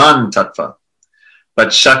Shaktiman Tattva. But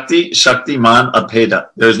Shaktiman Abheda,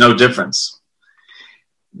 there's no difference.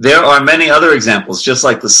 There are many other examples, just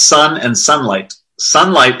like the sun and sunlight.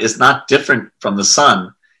 Sunlight is not different from the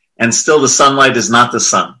sun, and still the sunlight is not the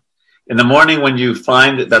sun. In the morning, when you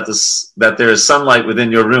find that there is sunlight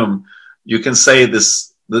within your room, you can say the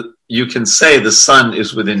sun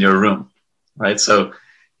is within your room, right? So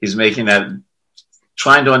he's making that,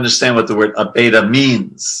 trying to understand what the word abheda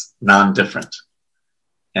means, non-different.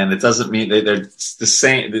 And it doesn't mean they're the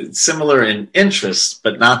same, similar in interest,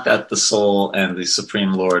 but not that the soul and the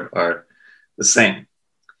Supreme Lord are the same.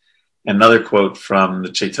 Another quote from the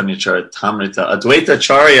Chaitanya Charitamrita: Advaita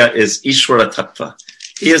Acharya is Ishvara Tattva.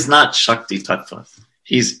 He is not Shakti Tattva.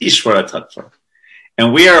 He's Ishvara Tattva.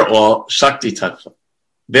 And we are all Shakti Tattva.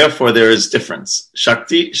 Therefore, there is difference.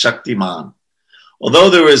 Shakti, Shaktiman. Although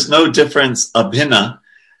there is no difference, abhina,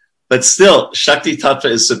 but still, Shakti Tattva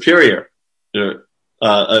is superior.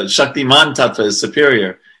 Shaktiman Tattva is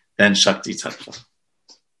superior than Shakti Tattva.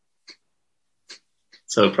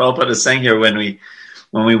 So Prabhupada is saying here, when we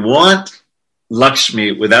want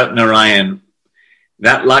Lakshmi without Narayan,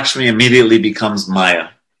 that Lakshmi immediately becomes Maya.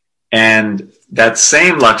 And that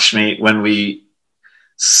same Lakshmi, when we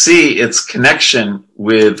see its connection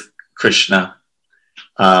with Krishna,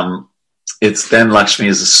 it's then Lakshmi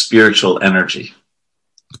is a spiritual energy.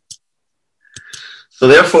 So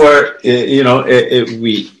therefore, the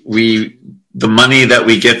money that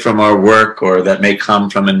we get from our work or that may come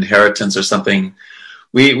from inheritance or something,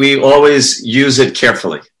 we always use it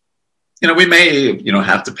carefully. We may,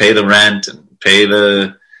 have to pay the rent and pay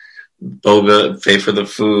the boga, pay for the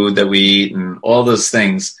food that we eat and all those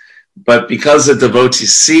things. But because the devotee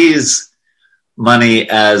sees money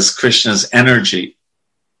as Krishna's energy,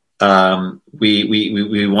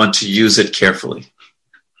 we want to use it carefully.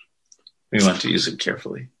 We want to use it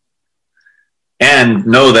carefully. And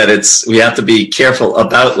know that we have to be careful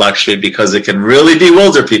about Lakshmi because it can really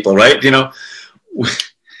bewilder people, right?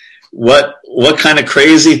 What kind of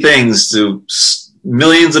crazy things do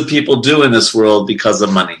millions of people do in this world because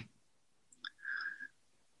of money?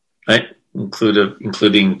 Right?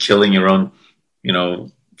 Including killing your own,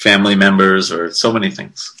 family members or so many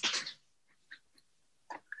things.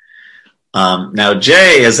 Now,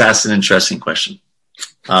 Jay has asked an interesting question.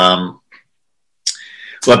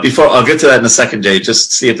 But before, I'll get to that in a second, Jay,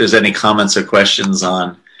 just see if there's any comments or questions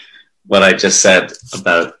on what I just said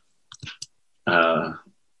about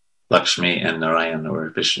Lakshmi and Narayan or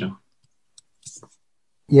Vishnu.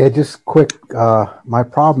 Yeah, just quick. My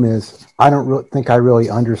problem is I don't think I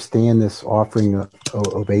really understand this offering of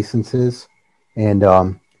obeisances. And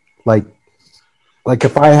like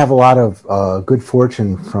if I have a lot of good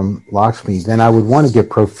fortune from Lakshmi, then I would want to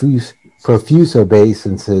give profuse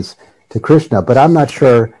obeisances to Krishna, but I'm not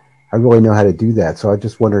sure I really know how to do that. So I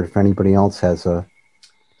just wondered if anybody else has a...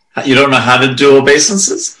 You don't know how to do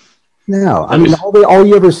obeisances? No. I mean, all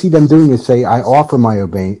you ever see them doing is say, I offer my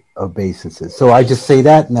obeisances. So I just say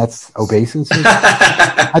that, and that's obeisances?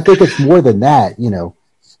 I think it's more than that,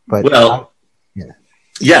 But yeah.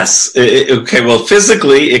 Yes. Okay, well,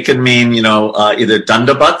 physically, it can mean, either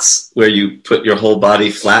dandavats, where you put your whole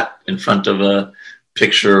body flat in front of a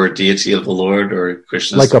picture or deity of the Lord or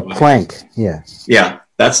Krishna. Like a plank, yeah. Yeah,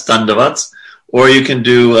 that's dandavats. Or you can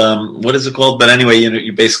do, what is it called? But anyway,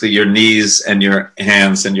 you basically your knees and your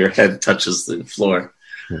hands and your head touches the floor.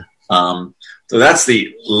 Yeah. So that's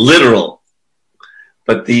the literal.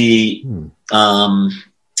 But the, I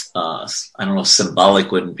don't know, symbolic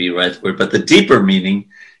wouldn't be right word, but the deeper meaning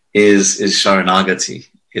is Sharanagati.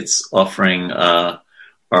 It's offering our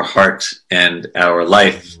heart and our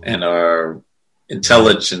life and our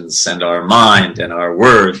intelligence and our mind and our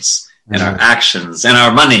words and our actions and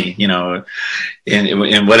our money,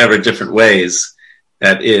 in whatever different ways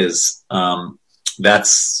that is.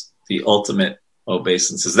 That's the ultimate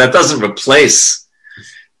obeisances. That doesn't replace,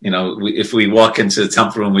 if we walk into the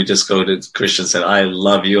temple room, we just go to Krishna and say, I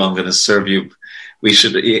love you, I'm going to serve you.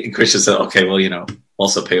 Krishna said, okay, well,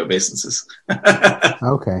 also pay obeisances.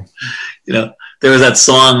 Okay. There was that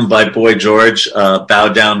song by Boy George, Bow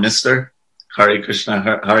Down, Mister. Hare Krishna,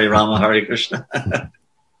 Hare Rama, Hare Krishna.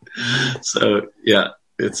 So, yeah,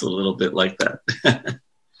 it's a little bit like that.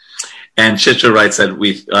 And Chitra writes that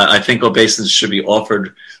I think obeisance should be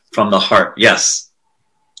offered from the heart. Yes.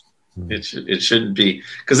 It shouldn't be,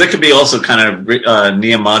 because it could be also kind of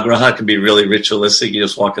niyamagraha. It can be really ritualistic. You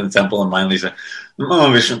just walk in the temple and mindly say,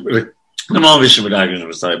 Namo Vishnu, Namo Vishnu,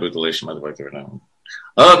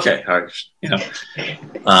 okay, Hare Krishna.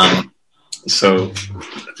 So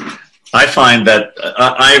I find that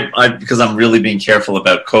I because I'm really being careful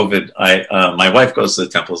about COVID. My wife goes to the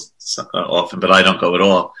temples often, but I don't go at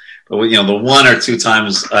all. But the one or two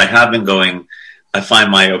times I have been going, I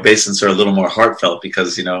find my obeisances are a little more heartfelt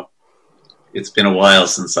because it's been a while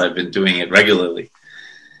since I've been doing it regularly,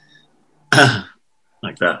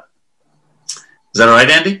 like that. Is that all right,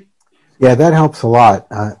 Andy? Yeah, that helps a lot.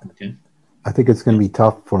 Okay. I think it's going to be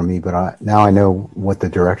tough for me, but now I know what the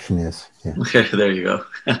direction is. Yeah. Okay, there you go.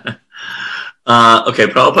 Okay,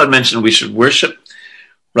 Prabhupada mentioned we should worship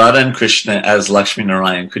Radha and Krishna as Lakshmi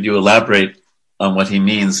Narayan. Could you elaborate on what he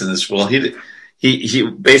means in this rule? He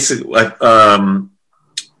basically,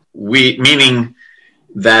 meaning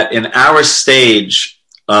that in our stage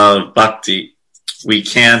of bhakti, we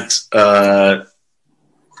can't,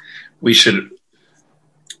 we should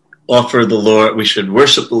offer the Lord, we should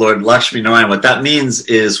worship the Lord Lakshmi Narayan. What that means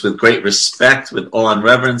is with great respect, with awe and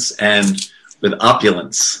reverence, and with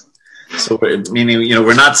opulence. So, meaning,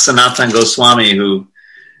 we're not Sanatan Goswami who,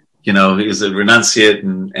 he's a renunciate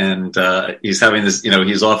and he's having this,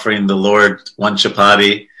 he's offering the Lord one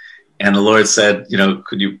chapati, and the Lord said,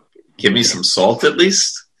 could you give me some salt at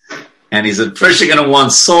least? And he said, first you're going to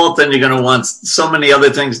want salt, then you're going to want so many other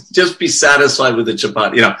things. Just be satisfied with the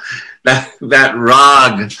chapati. That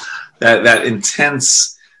rag, that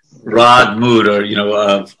intense rag mood, or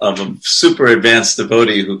of a super advanced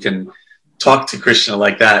devotee who can talk to Krishna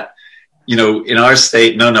like that. In our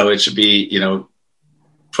state, no, it should be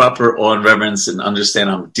proper awe and reverence, and understand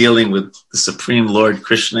I'm dealing with the Supreme Lord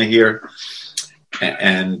Krishna here,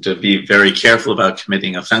 and to be very careful about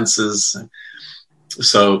committing offenses.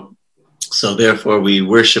 So therefore we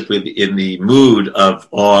worship in the mood of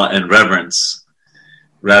awe and reverence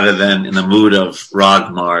rather than in the mood of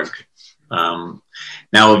rag marg. Now,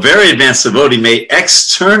 a very advanced devotee may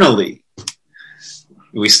externally,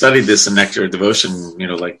 we studied this in Nectar of Devotion,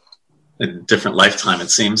 like a different lifetime,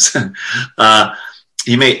 it seems.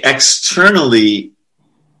 He may externally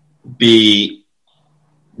be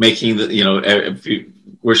making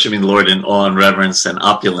worshiping the Lord in awe and reverence and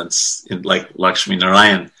opulence, like Lakshmi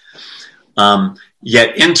Narayan.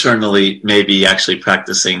 Yet internally, maybe actually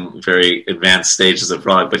practicing very advanced stages of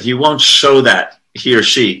rag, but he won't show that, he or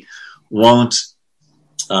she won't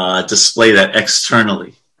display that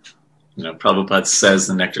externally. Prabhupada says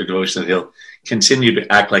in Nectar of Devotion that he'll continue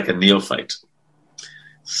to act like a neophyte.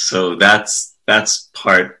 So that's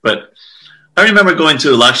part. But I remember going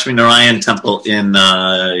to a Lakshmi Narayan temple in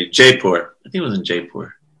Jaipur. I think it was in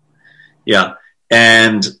Jaipur. Yeah.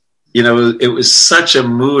 And, it was such a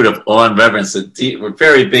mood of awe and reverence. They were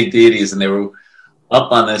very big deities and they were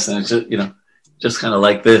up on this and it's just, just kind of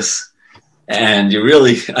like this. And I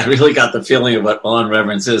really got the feeling of what awe and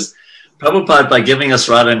reverence is. Prabhupada, by giving us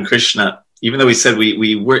Radha and Krishna, even though we said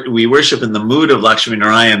we worship in the mood of Lakshmi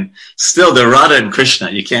Narayan, still they're Radha and Krishna.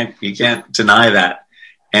 You can't deny that.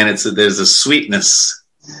 And there's a sweetness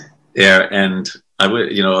there, and a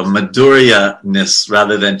Madhurya-ness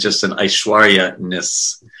rather than just an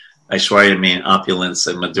Aishwarya-ness. Aishwarya meaning opulence,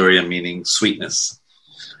 and Madhurya meaning sweetness.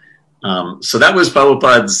 So that was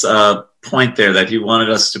Prabhupada's point there, that he wanted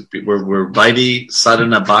us to be, we're Vaidhi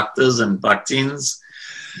sadhana bhaktas and bhaktins,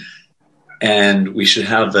 and we should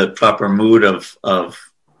have the proper mood of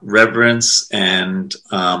reverence and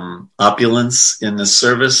opulence in the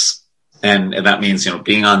service. And that means,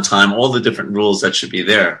 being on time, all the different rules that should be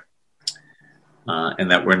there.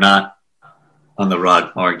 And that we're not on the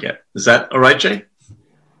rag marg yet. Is that all right, Jay?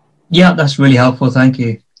 Yeah, that's really helpful. Thank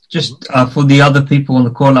you. Just for the other people on the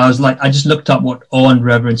call, I just looked up what awe and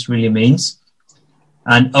reverence really means.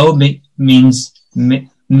 And awe means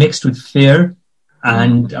mixed with fear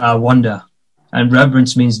and wonder. And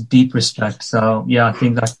reverence means deep respect. So, yeah, I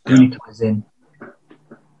think that really ties in.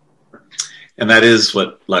 And that is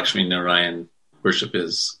what Lakshmi Narayan worship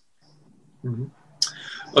is. Mm-hmm.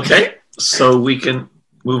 Okay, so we can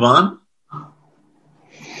move on.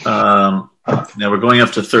 Now we're going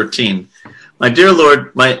up to 13. My dear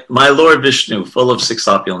Lord, my Lord Vishnu, full of six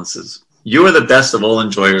opulences, you are the best of all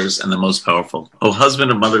enjoyers and the most powerful. O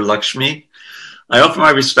husband of Mother Lakshmi, I offer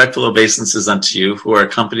my respectful obeisances unto you, who are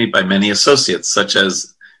accompanied by many associates, such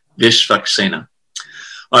as Vishvaksena.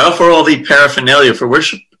 I offer all the paraphernalia for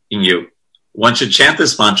worshiping you. One should chant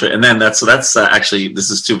this mantra, and then actually, this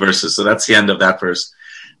is 2 verses, so that's the end of that verse.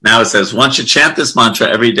 Now it says, one should chant this mantra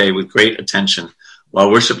every day with great attention,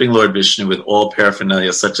 while worshiping Lord Vishnu with all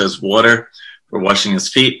paraphernalia, such as water for washing his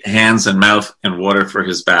feet, hands and mouth, and water for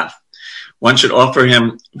his bath. One should offer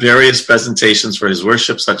him various presentations for his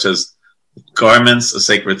worship, such as garments, a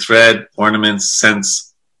sacred thread, ornaments,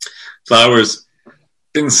 scents, flowers,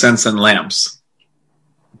 incense, and lamps.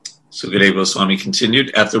 Sukadeva Goswami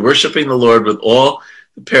continued, after worshiping the Lord with all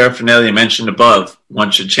the paraphernalia mentioned above,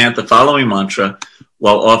 one should chant the following mantra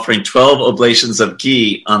while offering 12 oblations of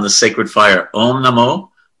ghee on the sacred fire. Om Namo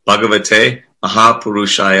Bhagavate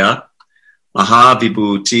Mahapurushaya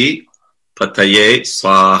Mahavibhuti Pataye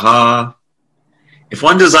Swaha. If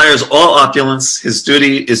one desires all opulence, his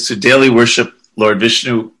duty is to daily worship Lord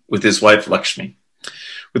Vishnu with his wife Lakshmi.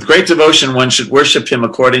 With great devotion, one should worship him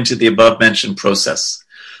according to the above-mentioned process.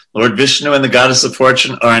 Lord Vishnu and the goddess of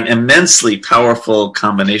fortune are an immensely powerful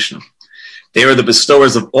combination. They are the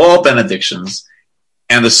bestowers of all benedictions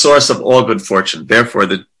and the source of all good fortune. Therefore,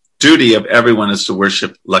 the duty of everyone is to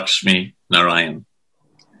worship Lakshmi Narayan.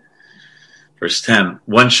 Verse 10,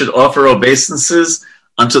 one should offer obeisances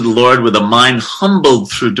unto the Lord with a mind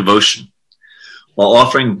humbled through devotion. While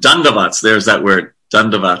offering dandavats, there's that word,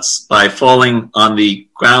 dandavats, by falling on the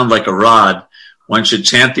ground like a rod, one should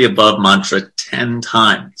chant the above mantra 10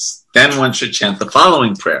 times. Then one should chant the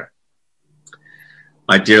following prayer.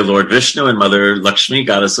 My dear Lord Vishnu and Mother Lakshmi,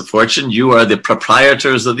 goddess of fortune, you are the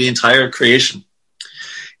proprietors of the entire creation.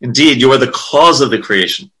 Indeed, you are the cause of the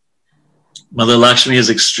creation. Mother Lakshmi is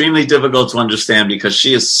extremely difficult to understand because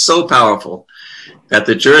she is so powerful that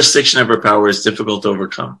the jurisdiction of her power is difficult to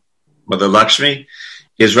overcome. Mother Lakshmi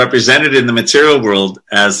is represented in the material world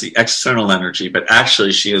as the external energy, but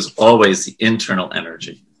actually she is always the internal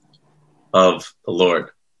energy of the Lord.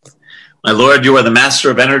 My Lord, you are the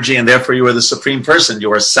master of energy, and therefore you are the supreme person.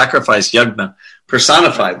 You are sacrifice, yajna,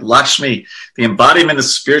 personified. Lakshmi, the embodiment of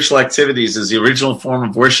spiritual activities, is the original form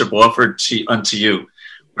of worship offered unto you,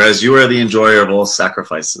 whereas you are the enjoyer of all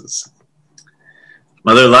sacrifices.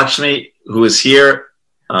 Mother Lakshmi, who is here,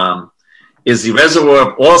 is the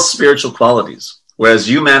reservoir of all spiritual qualities, whereas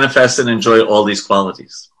you manifest and enjoy all these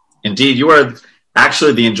qualities. Indeed, you are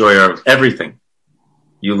actually the enjoyer of everything.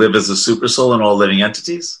 You live as a supersoul in all living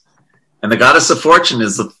entities, and the goddess of fortune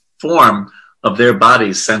is the form of their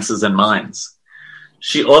bodies, senses, and minds.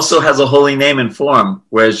 She also has a holy name and form,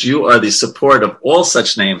 whereas you are the support of all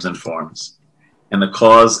such names and forms, and the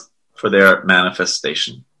cause for their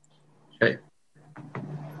manifestation. Okay.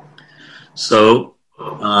 So,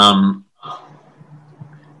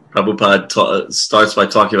 Prabhupada starts by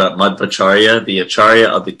talking about Madhvacharya, the Acharya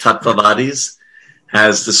of the Tattvavadis,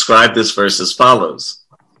 has described this verse as follows.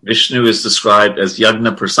 Vishnu is described as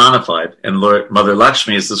Yagna personified, and Mother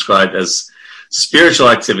Lakshmi is described as spiritual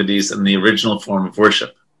activities in the original form of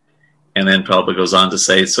worship. And then Prabhupada goes on to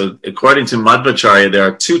say, so according to Madhvacharya, there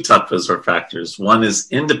are two tattvas or factors. One is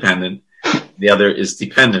independent, the other is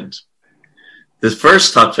dependent. The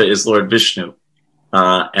first tattva is Lord Vishnu,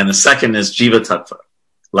 and the second is Jiva tattva.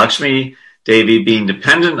 Lakshmi Devi, being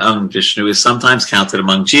dependent on Vishnu, is sometimes counted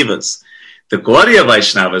among jivas. The Gaudiya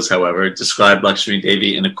Vaishnavas, however, describe Lakshmi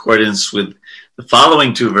Devi in accordance with the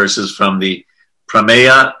following two verses from the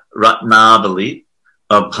Prameya Ratnavali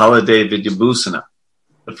of Haladev Vidyabhusana.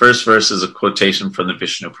 The first verse is a quotation from the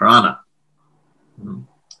Vishnu Purana.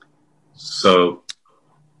 So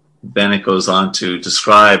then it goes on to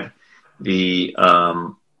describe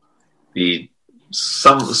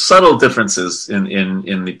some subtle differences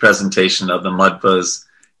in the presentation of the Madhvas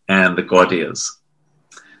and the Gaudiyas.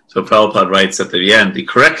 So Prabhupada writes at the end, the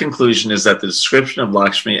correct conclusion is that the description of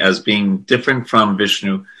Lakshmi as being different from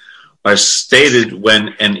Vishnu are stated when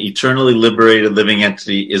an eternally liberated living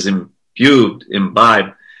entity is imbued with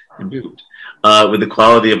the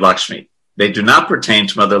quality of Lakshmi. They do not pertain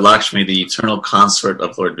to Mother Lakshmi, the eternal consort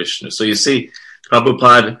of Lord Vishnu. So you see,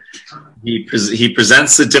 Prabhupada, he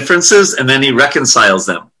presents the differences and then he reconciles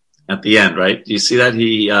them at the end, right? Do you see that?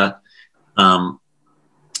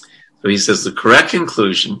 So he says the correct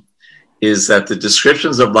conclusion is that the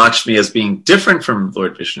descriptions of Lakshmi as being different from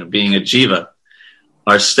Lord Vishnu, being a jiva,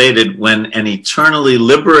 are stated when an eternally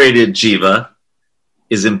liberated jiva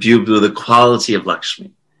is imbued with the quality of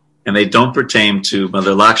Lakshmi. And they don't pertain to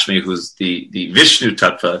Mother Lakshmi, who's the Vishnu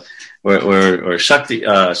tattva, or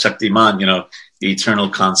Shaktiman, the eternal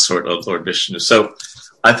consort of Lord Vishnu. So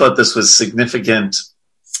I thought this was significant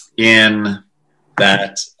in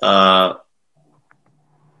that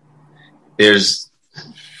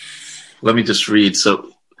let me just read.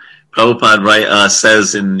 So Prabhupada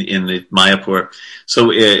says in the Mayapur,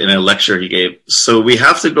 so in a lecture he gave, so we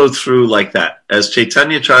have to go through like that. As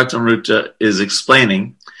Chaitanya Charitamrita is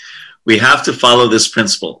explaining, we have to follow this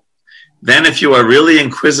principle. Then if you are really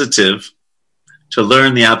inquisitive to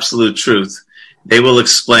learn the absolute truth, they will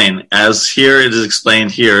explain, as here it is explained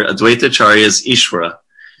here, Advaitacharya is Ishvara,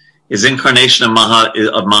 is incarnation of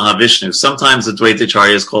Mahavishnu. Sometimes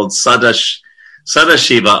Advaitacharya is called Sadashiva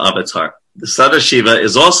avatar. The Sadashiva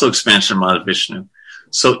is also expansion of Mahavishnu.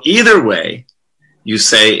 So either way, you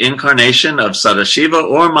say incarnation of Sadashiva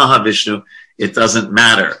or Mahavishnu, it doesn't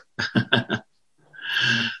matter.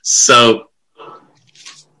 So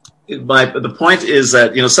the point is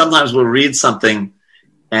that, sometimes we'll read something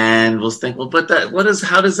and we'll think, well, but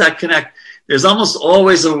how does that connect? There's almost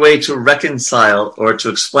always a way to reconcile or to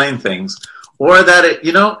explain things, or that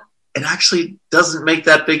it actually doesn't make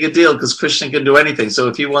that big a deal because Krishna can do anything. So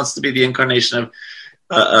if he wants to be the incarnation of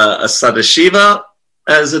a Sadashiva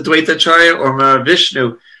as a Dvaitacharya or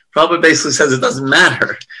Mahavishnu, Prabhupada basically says it doesn't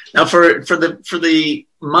matter. Now for the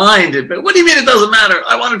mind, what do you mean it doesn't matter?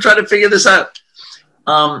 I want to try to figure this out.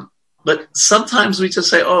 But sometimes we just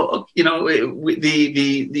say, the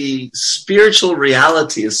spiritual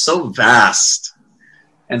reality is so vast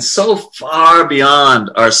and so far beyond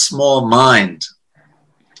our small mind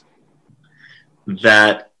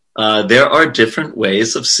that there are different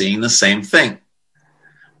ways of seeing the same thing.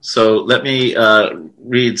 So let me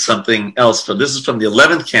read something else. This is from the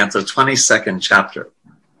 11th canto, 22nd chapter.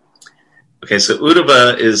 Okay, so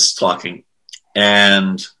Uddhava is talking,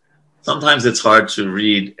 and sometimes it's hard to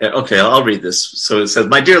read. Okay, I'll read this. So it says,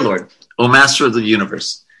 my dear Lord, O Master of the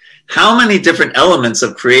universe, how many different elements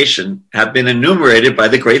of creation have been enumerated by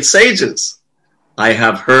the great sages? I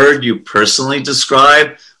have heard you personally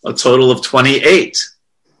describe a total of 28.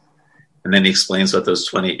 And then he explains what those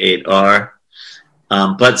 28 are.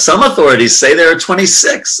 But some authorities say there are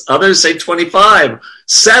 26. Others say 25,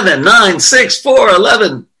 7, 9, 6, 4,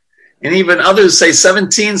 11. And even others say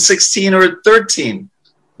 17, 16, or 13.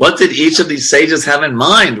 What did each of these sages have in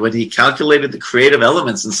mind when he calculated the creative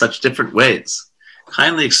elements in such different ways?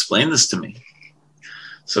 Kindly explain this to me.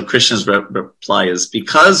 So Krishna's reply is,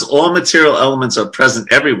 because all material elements are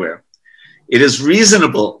present everywhere, it is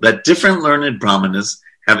reasonable that different learned brahmanas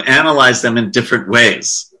have analyzed them in different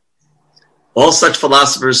ways. All such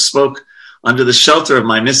philosophers spoke under the shelter of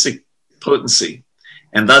my mystic potency,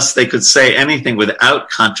 and thus they could say anything without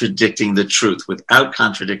contradicting the truth,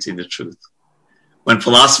 When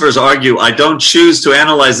philosophers argue, I don't choose to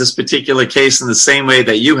analyze this particular case in the same way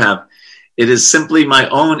that you have, it is simply my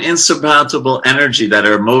own insurmountable energy that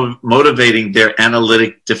are motivating their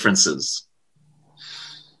analytic differences.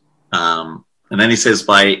 And then he says,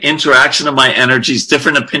 by interaction of my energies,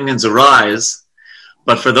 different opinions arise.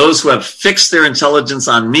 But for those who have fixed their intelligence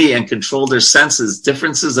on me and control their senses,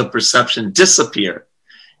 differences of perception disappear.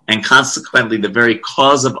 And consequently, the very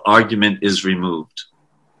cause of argument is removed.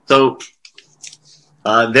 So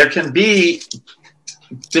there can be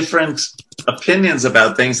different opinions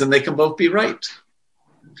about things, and they can both be right.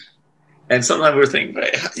 And sometimes we're thinking,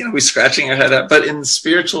 we're scratching our head out. But in the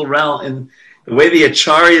spiritual realm, in the way the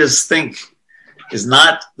acharyas think is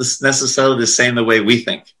not necessarily the same the way we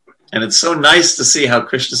think. And it's so nice to see how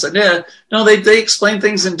Krishna said, they explain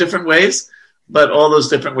things in different ways, but all those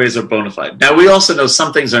different ways are bona fide. Now, we also know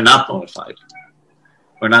some things are not bona fide.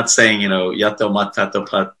 We're not saying, yato mat tato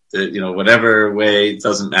pat, whatever way, it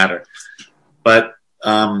doesn't matter. But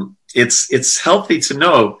it's healthy to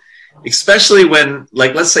know, especially when,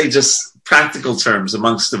 like, let's say just practical terms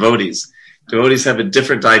amongst devotees. Devotees have a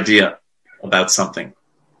different idea about something,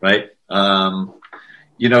 right?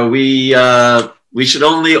 We should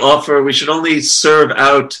only serve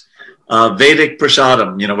out Vedic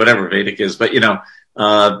prasadam, whatever Vedic is, but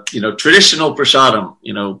traditional prasadam,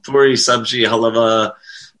 puri, sabji, halava,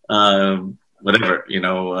 whatever,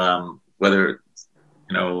 whether,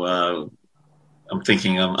 I'm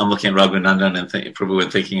looking at Raghunandan and Prabhu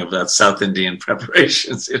and thinking of that South Indian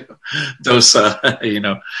preparations,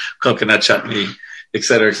 dosa, coconut chutney, et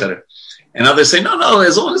cetera, et cetera. And others say, no,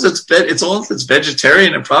 as long as it's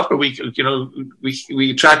vegetarian and proper, we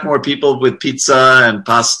attract more people with pizza and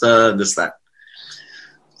pasta and this, that.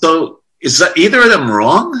 So is that either of them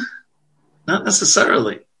wrong? Not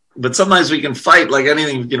necessarily. But sometimes we can fight like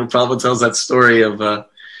anything. Prabhupada tells that story of the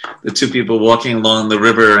two people walking along the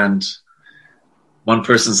river, and one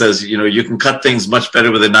person says, you can cut things much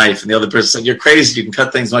better with a knife. And the other person said, you're crazy. You can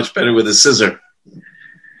cut things much better with a scissor.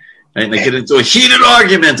 And they get into a heated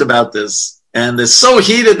argument about this. And they're so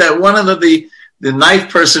heated that one of the knife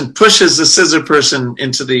person pushes the scissor person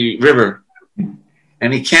into the river.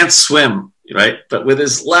 And he can't swim, right? But with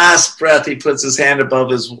his last breath, he puts his hand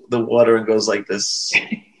above the water and goes like this.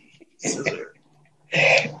 Scissor.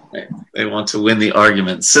 Right? They want to win the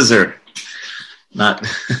argument. Scissor. Not.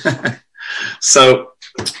 So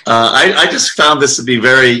I just found this to be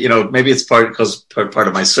very, maybe it's part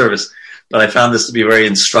of my service, but I found this to be very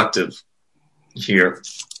instructive here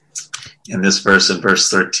in this verse, in verse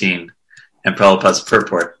 13, and Prabhupada's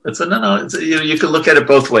purport. It's you can look at it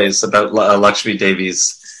both ways about Lakshmi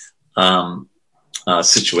Devi's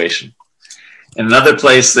situation. In another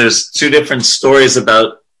place, there's two different stories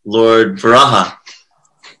about Lord Varaha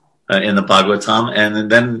in the Bhagavatam, and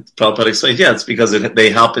then Prabhupada explains, it's because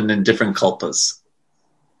they happen in different kalpas.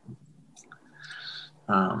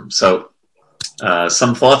 Some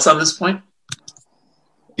thoughts on this point?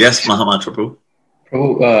 Yes, Mahamantra Prabhu.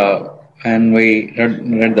 Prabhu, and we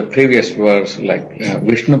read the previous verse, like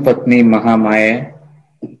Vishnu Patni Mahamaya,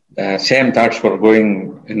 same thoughts were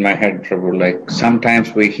going in my head, Prabhu. Like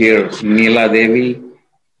sometimes we hear Neela Devi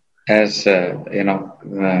as,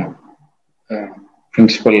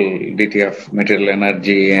 principal deity of material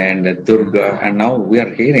energy, and Durga, and now we are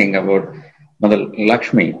hearing about Mother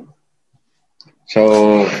Lakshmi.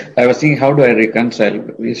 So I was thinking, how do I reconcile?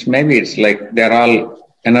 Maybe it's like they're all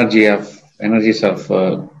energies of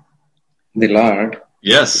the Lord.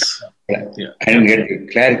 Yes. Yeah. I didn't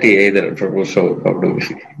get clarity either, Prabhu. So how do we?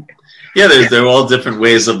 Yeah, they're all different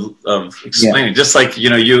ways of explaining. Yeah. Just like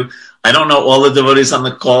I don't know all the devotees on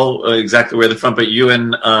the call exactly where they're from, but you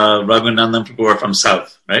and Raghunandan Prabhu are from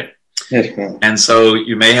South, right? Yes, sir. And so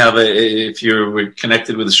you may have if you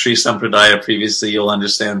connected with the Sri Sampradaya previously, you'll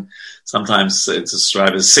understand sometimes it's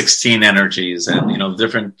described as 16 energies and,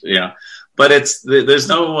 different, but there's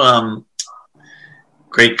no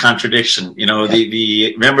great contradiction.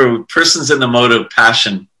 Remember, persons in the mode of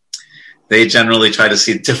passion, they generally try to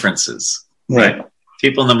see differences, right?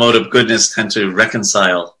 People in the mode of goodness tend to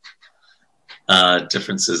reconcile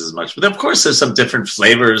differences as much. But of course, there's some different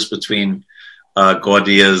flavors between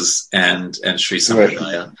Gaudiyas and Sri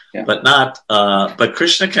Sampradaya, but not. But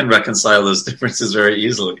Krishna can reconcile those differences very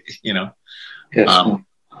easily. Yes.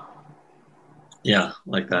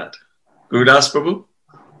 Like that. Gurudas Prabhu.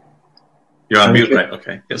 You're on mute, right?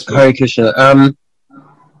 Okay. Yes. Hare Krishna.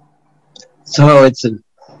 So it's a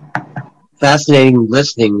fascinating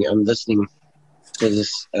listening. I'm listening to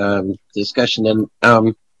this discussion, and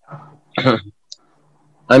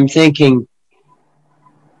I'm thinking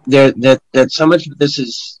that so much of this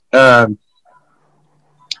is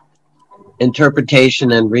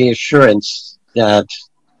interpretation and reassurance that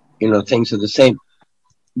things are the same.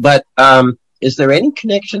 But is there any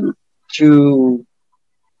connection to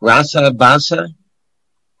rasa bhasa?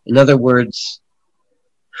 In other words,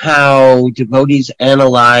 how devotees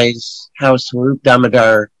analyze, how Swarup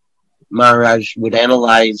Damodar Maharaj would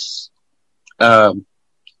analyze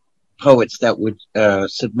poets that would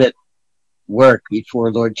submit work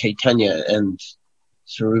before Lord Chaitanya, and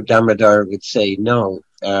Swarup Damodar would say, no,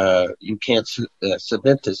 you can't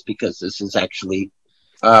submit this because this is actually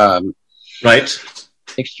right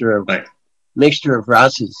mixture of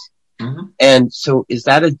rasas. Mm-hmm. And so is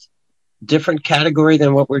that a different category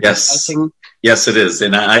than what we're discussing? Yes, it is.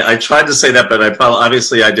 And I tried to say that, but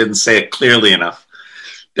obviously I didn't say it clearly enough.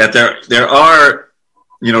 That there are,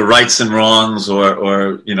 rights and wrongs,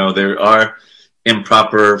 or there are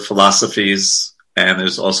improper philosophies, and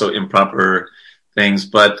there's also improper things.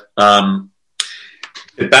 But the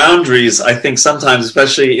boundaries, I think sometimes,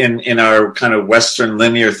 especially in our kind of Western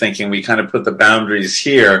linear thinking, we kind of put the boundaries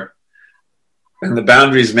here, and the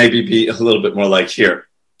boundaries maybe be a little bit more like here.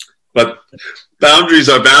 But boundaries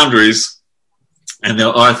are boundaries, and there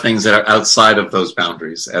are things that are outside of those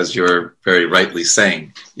boundaries, as you're very rightly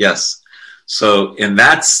saying. Yes. So in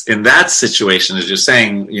that situation, as you're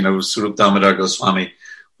saying, Swarup Damodar Goswami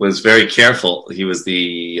was very careful. He was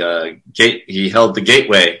the he held the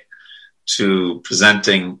gateway to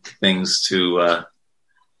presenting things to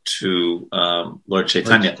Lord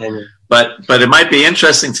Chaitanya. But it might be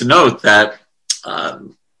interesting to note that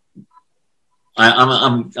I'm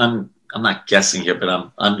not guessing here,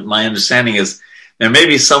 but my understanding is there may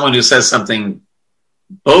be someone who says something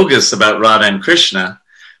bogus about Radha and Krishna,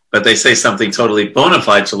 but they say something totally bona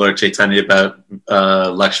fide to Lord Chaitanya about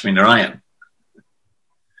Lakshmi Narayan,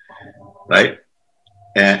 right?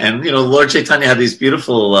 And Lord Chaitanya had these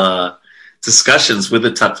beautiful discussions with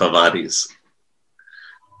the Tattvavadis,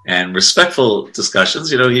 and respectful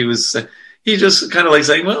discussions. He just kind of like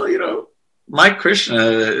saying, well, my Krishna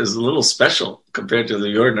is a little special compared to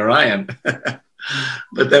your Narayan.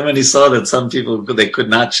 But then when he saw that some people, they could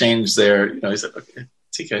not change their, he said, okay,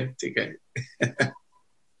 TK.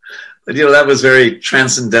 But, that was very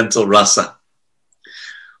transcendental rasa.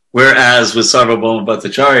 Whereas with Sarvabhauma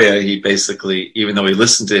Bhattacharya, he basically, even though he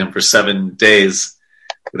listened to him for 7 days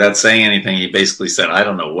without saying anything, he basically said, I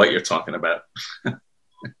don't know what you're talking about.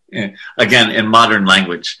 Again, in modern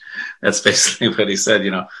language, that's basically what he said.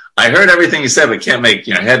 I heard everything he said, but can't make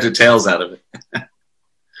heads or tails out of it.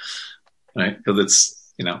 Right? Because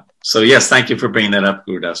it's So yes, thank you for bringing that up,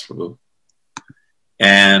 Gurudas Prabhu.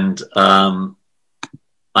 And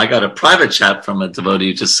I got a private chat from a devotee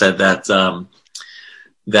who just said that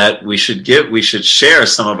that we should share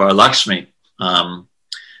some of our Lakshmi.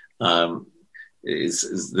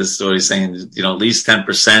 Is this what he's saying? At least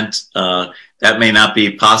 10%. That may not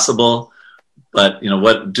be possible, but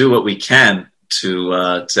do what we can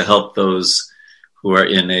to help those who are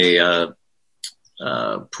in a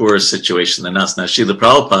poorer situation than us. Now, Srila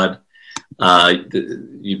Prabhupada,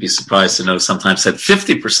 you'd be surprised to know, sometimes said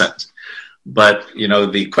 50%. But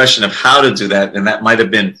the question of how to do that, and that might have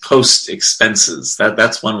been post expenses.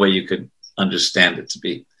 That's one way you could understand it to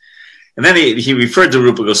be. And then he referred to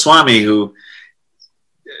Rupa Goswami,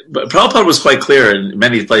 but Prabhupada was quite clear in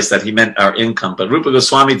many places that he meant our income. But Rupa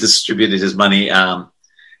Goswami distributed his money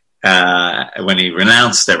when he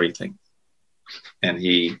renounced everything, and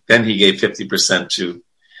he gave 50% to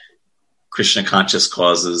Krishna conscious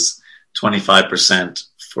causes, 25%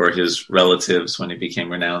 for his relatives when he became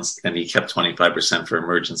renounced, and he kept 25% for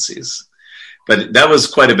emergencies. But that was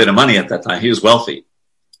quite a bit of money at that time. He was wealthy.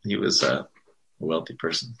 He was a wealthy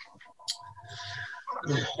person.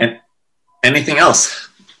 And anything else?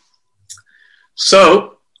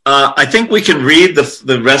 So I think we can read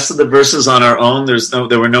the rest of the verses on our own.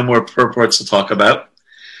 There were no more purports to talk about.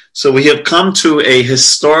 So we have come to a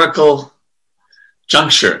historical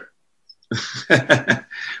juncture.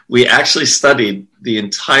 We actually studied the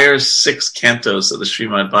entire 6 cantos of the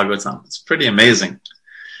Srimad Bhagavatam. It's pretty amazing.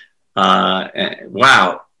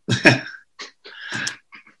 Wow.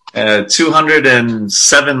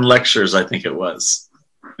 207 lectures, I think it was.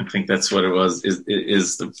 I think that's what it was,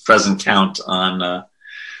 is the present count on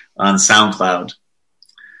SoundCloud.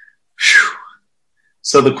 Whew.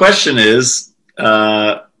 So the question is,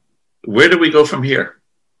 where do we go from here?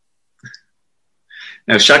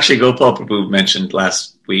 Now, Shakshi Gopal Prabhu mentioned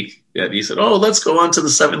last week that he said, "Oh, let's go on to the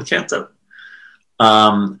 7th canto."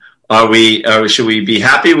 Should we be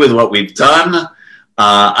happy with what we've done?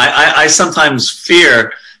 I sometimes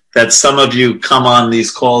fear that some of you come on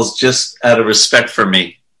these calls just out of respect for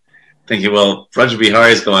me, thinking, "Well, Braj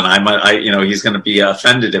Bihari is going. He's going to be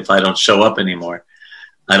offended if I don't show up anymore."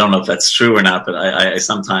 I don't know if that's true or not, but I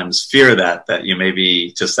sometimes fear that you may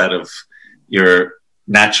be just out of your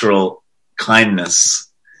natural kindness,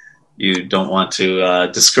 you don't want to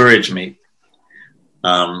discourage me.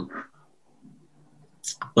 But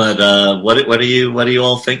what are you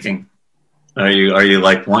all thinking? Are you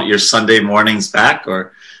like want your Sunday mornings back,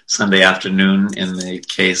 or Sunday afternoon in the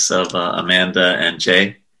case of Amanda and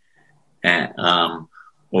Jay,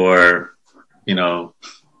 or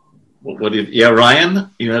what do you? Yeah, Ryan,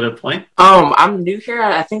 you had a point. I'm new here.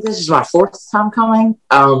 I think this is my 4th time coming.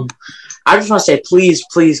 I just want to say,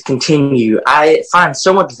 please continue. I find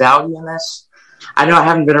so much value in this. I know I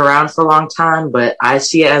haven't been around for a long time, but I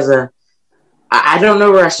see it as I don't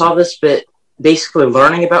know where I saw this, but basically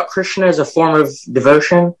learning about Krishna is a form of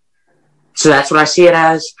devotion. So that's what I see it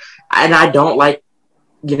as. And I don't like,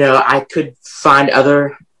 I could find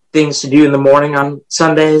other things to do in the morning on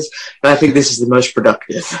Sundays, but I think this is the most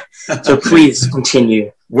productive. So please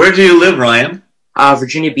continue. Where do you live, Ryan?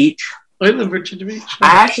 Virginia Beach. I live in Virginia Beach.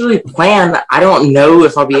 I actually plan, I don't know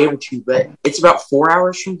if I'll be able to, but it's about 4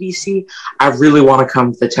 hours from DC. I really want to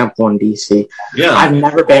come to the temple in DC. Yeah. I've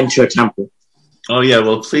never been to a temple. Oh, yeah.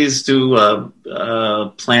 Well, please do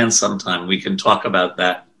plan sometime. We can talk about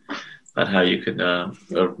that, about how you could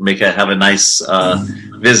have a nice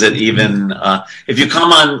visit. Even if you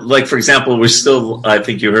come on, like, for example, I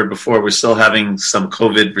think you heard before, we're still having some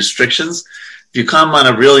COVID restrictions. If you come on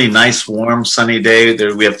a really nice, warm, sunny day,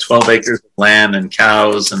 we have 12 acres of land and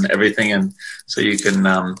cows and everything, and so you can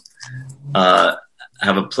have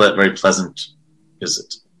a very pleasant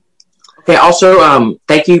visit. Okay, also,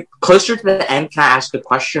 thank you. Closer to the end, can I ask a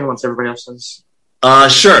question once everybody else is?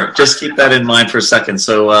 Sure. Just keep that in mind for a second.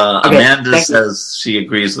 So Amanda says she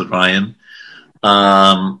agrees with Ryan.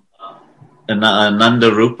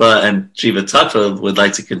 Ananda Rupa and Jiva Tattva would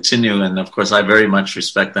like to continue, and of course I very much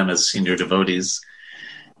respect them as senior devotees.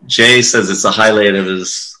 Jay says it's a highlight of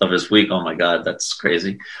his week. Oh my God, that's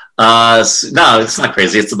crazy. No, it's not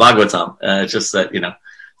crazy. It's the Bhagavatam. It's just that,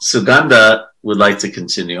 Sugandha would like to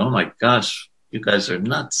continue. Oh my gosh, you guys are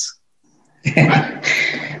nuts.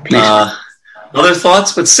 Other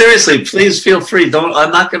thoughts? But seriously, please feel free.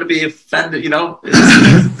 I'm not going to be offended.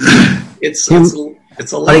 It's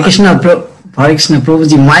a lot. Hare Krishna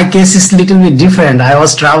Prabhuji, my case is a little bit different. I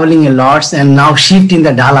was traveling a lot and now shift in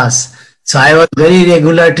the Dallas. So I was very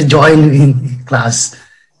regular to join in class.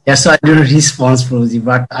 That's why I didn't respond, Prabhuji.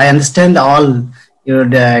 But I understand all your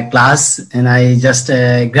class and I just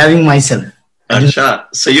grabbing myself. Achha.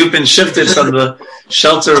 So you've been shifted from the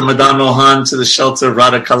shelter of Madan Mohan to the shelter of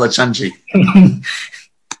Radha Kalachandji.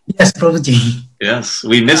 Yes, Prabhuji. Yes,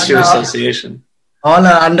 we miss your association. All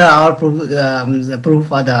are under our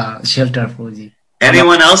Prabhupada shelter, Prabhuji.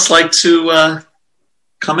 Anyone else like to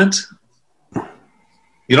comment?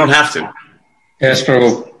 You don't have to. Yes,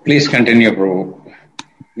 Prabhu. Please continue, Prabhu.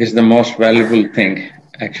 It's the most valuable thing,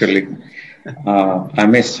 actually. I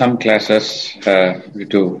missed some classes due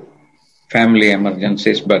to family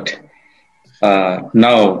emergencies, but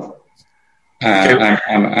now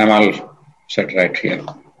I'm all set right here.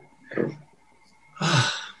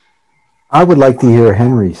 I would like to hear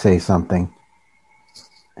Henry say something.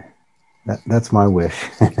 That's my wish.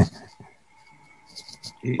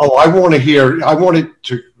 I wanted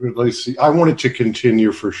to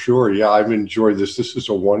continue for sure. Yeah, I've enjoyed this. This is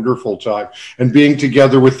a wonderful time. And being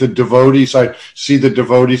together with the devotees, I see the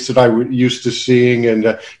devotees that I used to seeing,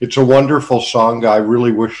 and it's a wonderful sangha. I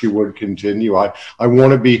really wish you would continue. I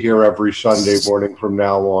want to be here every Sunday morning from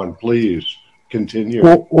now on. Please continue.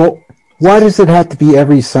 Well, why does it have to be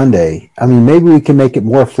every Sunday? I mean, maybe we can make it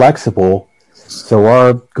more flexible so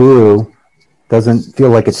our guru doesn't feel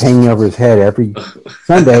like it's hanging over his head every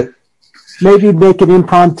Sunday. Maybe make it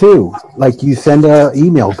impromptu, like you send an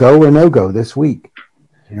email, go or no go this week.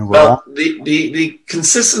 Well, the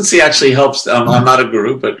consistency actually helps. I'm not a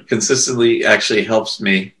guru, but consistently actually helps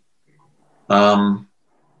me.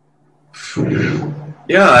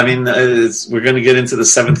 Yeah, I mean, we're going to get into the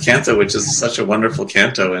 7th canto, which is such a wonderful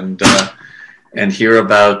canto, and hear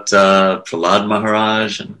about Prahlad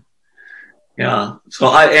Maharaj and. Yeah.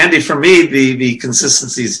 So Andy, for me, the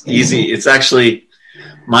consistency is easy. It's actually,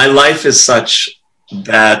 my life is such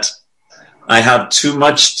that I have too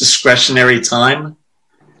much discretionary time.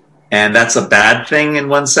 And that's a bad thing in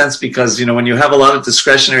one sense, because, when you have a lot of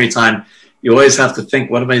discretionary time, you always have to think,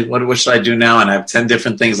 what should I do now? And I have 10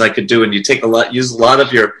 different things I could do. And you use a lot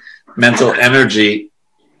of your mental energy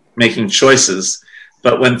making choices.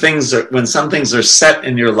 But when some things are set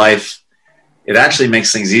in your life, it actually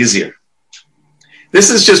makes things easier. This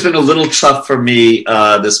has just been a little tough for me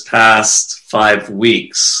this past 5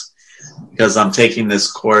 weeks, because I'm taking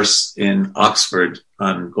this course in Oxford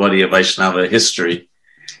on Gaudiya Vaishnava history,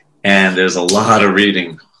 and there's a lot of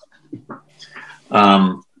reading.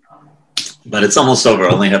 But it's almost over.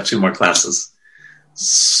 I only have 2 more classes.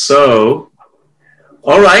 So,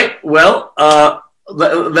 all right. Well,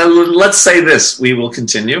 let's say this. We will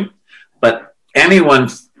continue. But anyone,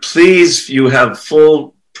 please, you have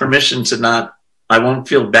full permission to not, I won't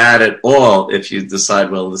feel bad at all if you decide,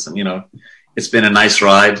 well, listen, it's been a nice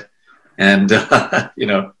ride. And, I'm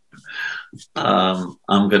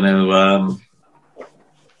going to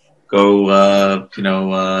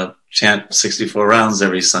go, chant 64 rounds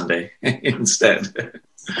every Sunday instead,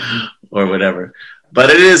 or whatever. But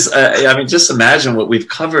it is, just imagine what we've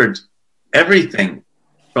covered. Everything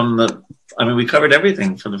we covered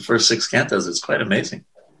everything from the first 6 cantos. It's quite amazing,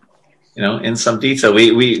 in some detail.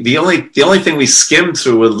 The only thing we skimmed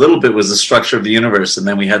through a little bit was the structure of the universe, and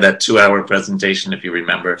then we had that 2-hour presentation, if you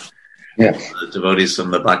remember. Yeah, the devotees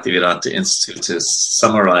from the Bhaktivedanta Institute to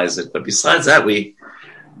summarize it. But besides that, we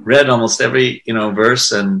read almost every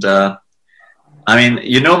verse, and my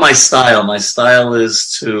style. My style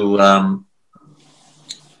is to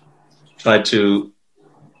try to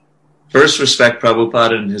first respect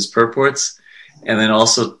Prabhupada and his purports, and then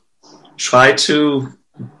also try to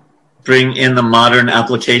bring in the modern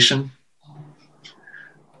application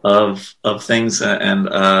of things, and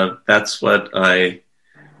that's what I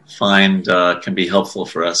find can be helpful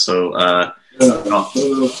for us. So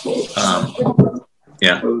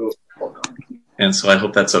yeah. And so I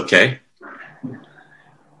hope that's okay.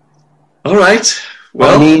 All right.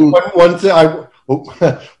 Well, one thing. Go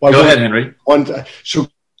ahead, Henry. So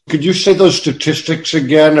could you say those statistics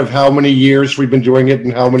again of how many years we've been doing it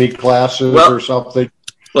and how many classes or something?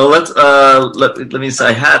 Well, let me say,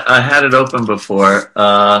 I had it open before.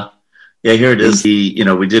 Yeah, here it is.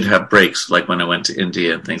 We did have breaks, like when I went to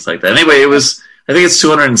India and things like that. Anyway, I think it's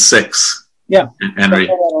 206. Yeah. Henry.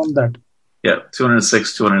 Around that. Yeah,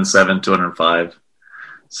 206, 207, 205,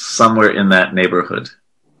 somewhere in that neighborhood.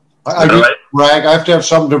 I brag. I have to have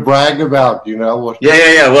something to brag about,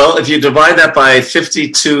 Yeah. Well, if you divide that by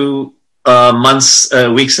 52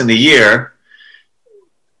 weeks in the year,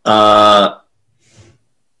 that's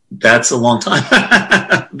a long time.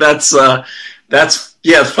 That's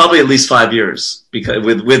it's probably at least 5 years, because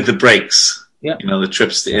with the breaks, the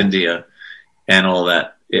trips to India and all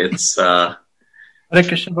that. It's Hare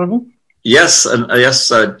Krishna Prabhu. Yes,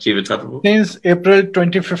 Jivata Prabhu. Since April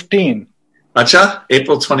 2015. Acha,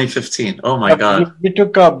 April 2015. Oh my God. We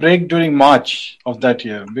took a break during March of that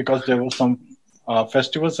year because there were some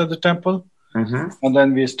festivals at the temple, and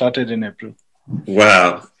then we started in April.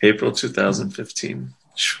 Wow, April 2015.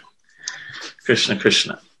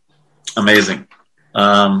 Krishna. Amazing.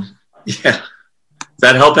 Yeah. Does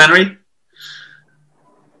that help, Henry?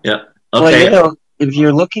 Yeah. Okay. Well, if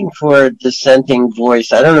you're looking for a dissenting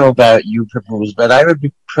voice, I don't know about you, Prabhu, but I would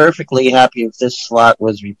be perfectly happy if this slot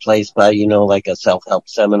was replaced by, like a self-help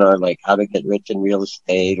seminar, like how to get rich in real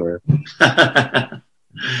estate or...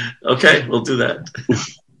 Okay, we'll do that.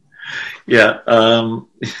 Yeah.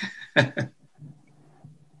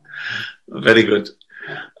 Very good.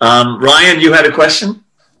 Ryan, you had a question?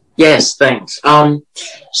 Yes, thanks.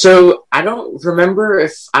 So I don't remember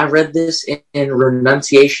if I read this in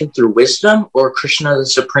Renunciation Through Wisdom or Krishna, the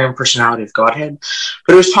Supreme Personality of Godhead,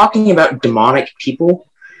 but it was talking about demonic people.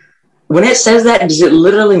 When it says that, does it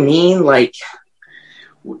literally mean like...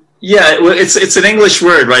 Yeah, it's an English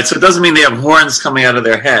word, right? So it doesn't mean they have horns coming out of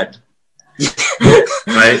their head,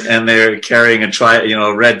 right? And they're carrying a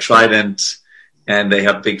red trident, and they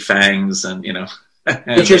have big fangs, and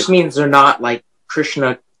it just means they're not like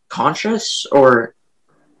Krishna conscious, or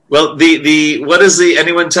well,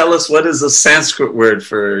 anyone tell us what is the Sanskrit word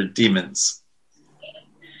for demons?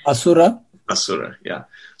 Asura, yeah.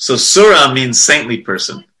 So sura means saintly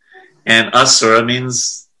person, and asura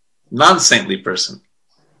means non-saintly person.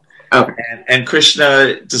 Okay. And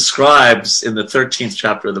Krishna describes in the 13th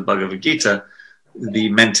chapter of the Bhagavad Gita the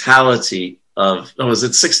mentality of, is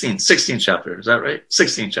it 16th chapter, is that right?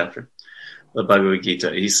 16th chapter of the Bhagavad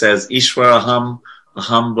Gita. He says, Ishwaraham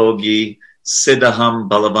aham bogi siddhaham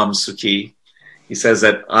balavam sukhi. He says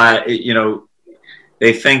that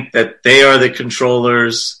they think that they are the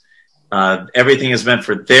controllers. Everything is meant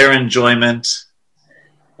for their enjoyment.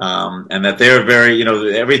 and that they're very,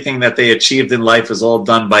 everything that they achieved in life is all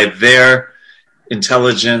done by their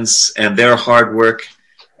intelligence and their hard work,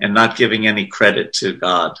 and not giving any credit to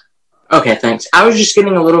God. Okay, thanks. I was just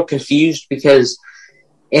getting a little confused because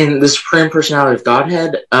in the Supreme Personality of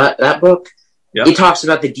Godhead, that book, it talks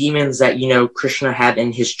about the demons that, Krishna had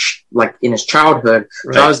in his childhood.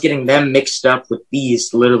 Right. So I was getting them mixed up with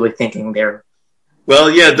these, literally thinking they're... Well,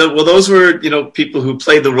 yeah, those were, people who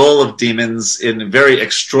played the role of demons in very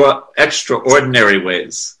extraordinary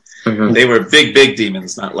ways. Mm-hmm. They were big, big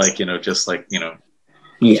demons, not like, just like,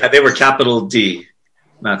 Yeah. They were capital D,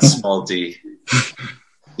 not small d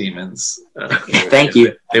demons. Thank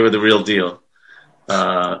you. They were the real deal.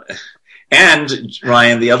 And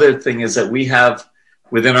Ryan, the other thing is that we have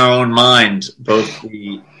within our own mind both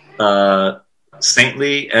the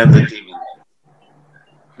saintly and the demon.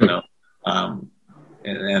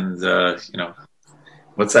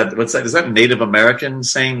 What's that? Is that a Native American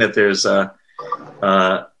saying that there's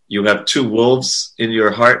you have two wolves in your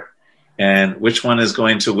heart, and which one is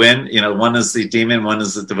going to win? One is the demon, one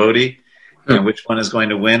is the devotee, and which one is going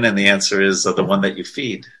to win? And the answer is the one that you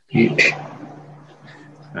feed.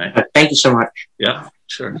 Right. Thank you so much. Yeah,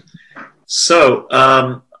 sure. So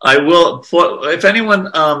I will. If anyone,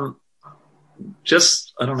 I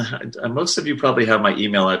don't know. Most of you probably have my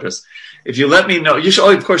email address. If you let me know, you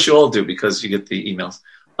should. Of course, you all do because you get the emails.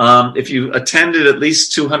 If you attended at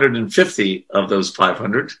least 250 of those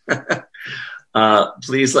 500,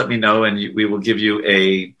 please let me know, and we will give you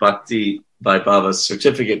a Bhakti by Baba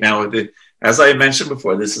certificate. Now, as I mentioned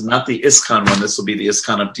before, this is not the ISKCON one. This will be the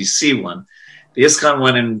ISKCON of DC one. The ISKCON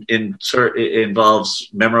one involves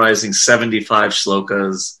memorizing 75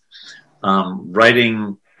 shlokas,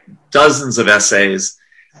 writing dozens of essays,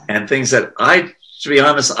 and things that to be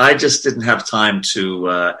honest, I just didn't have time to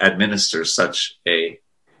administer such a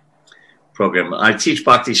program. I teach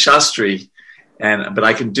Bhakti Shastri, but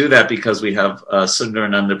I can do that because we have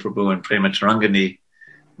Sundarananda Prabhu and Prema Tarangani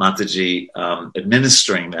Mataji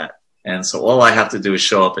administering that. And so all I have to do is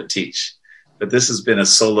show up and teach. But this has been a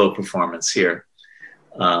solo performance here.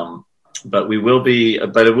 But it will be a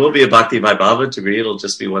Bhakti Vaibhava degree. It'll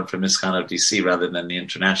just be one from ISKCON of DC rather than the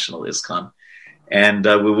international ISKCON. And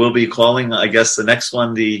we will be calling, I guess, the next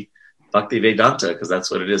one the Bhakti Vedanta, because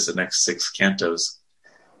that's what it is, the next 6 cantos.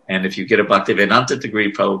 And if you get a Bhakti Vedanta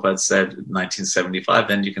degree, Prabhupada said in 1975,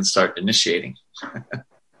 then you can start initiating.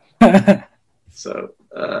 So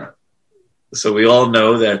we all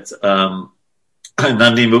know that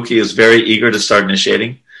Nandi Mukhi is very eager to start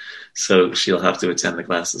initiating, so she'll have to attend the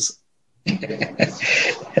classes.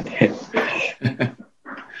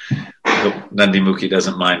 I hope Nandi Mukhi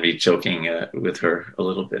doesn't mind me joking with her a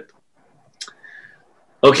little bit.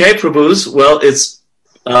 Okay, Prabhus. Well, it's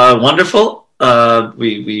wonderful.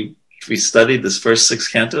 We studied this first 6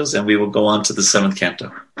 cantos, and we will go on to the 7th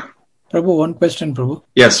canto. Prabhu, one question, Prabhu.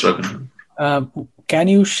 Yes, Robin. Can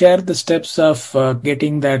you share the steps of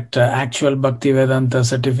getting that actual Bhakti Vedanta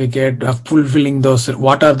certificate, of fulfilling those?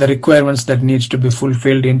 What are the requirements that needs to be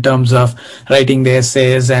fulfilled in terms of writing the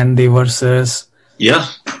essays and the verses? Yeah.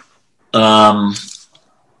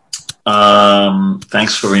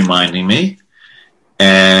 Thanks for reminding me.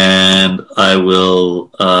 And I will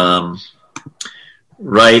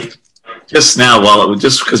write just now,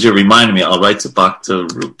 just because you're reminding me, I'll write to Bhakta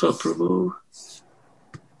Rupa Prabhu.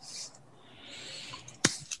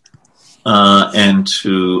 And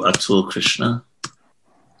to Atul Krishna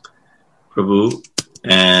Prabhu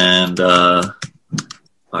and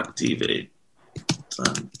Bhakti Vedanta.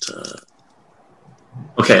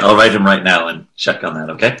 Okay, I'll write him right now and check on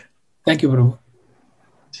that, okay? Thank you, Prabhu.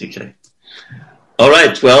 Okay. All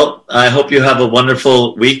right, well, I hope you have a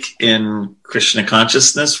wonderful week in Krishna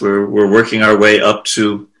consciousness. We're working our way up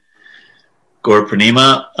to Gaur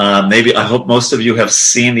Purnima. I hope most of you have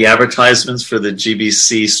seen the advertisements for the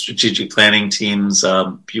GBC strategic planning team's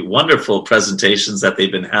wonderful presentations that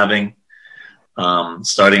they've been having,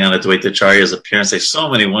 starting on Advaita Acharya's appearance. They have so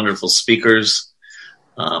many wonderful speakers,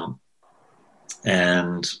 all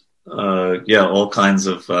kinds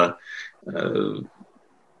of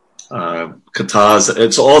kathas.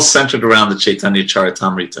 It's all centered around the Chaitanya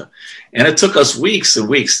Charitamrita. And it took us weeks and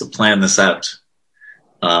weeks to plan this out.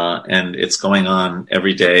 And it's going on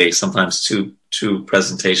every day, sometimes two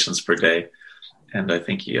presentations per day. And I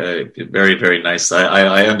think very, very nice.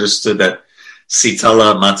 I understood that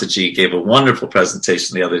Sitala Mataji gave a wonderful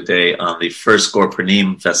presentation the other day on the first Gaur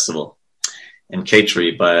Purnima festival in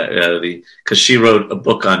Khetri because she wrote a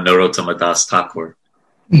book on Narottama Das Thakur.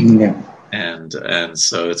 Yeah. And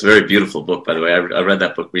so it's a very beautiful book, by the way. I read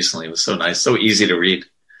that book recently. It was so nice, so easy to read.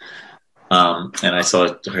 And I saw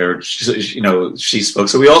her, she spoke.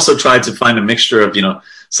 So we also tried to find a mixture of,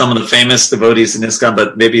 some of the famous devotees in ISKCON,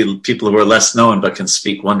 but maybe people who are less known but can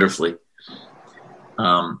speak wonderfully.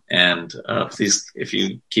 And please, if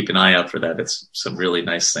you keep an eye out for that, it's some really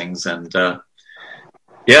nice things. And I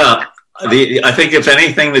think if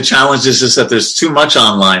anything, the challenge is just that there's too much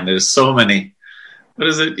online. There's so many. What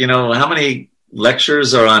is it? How many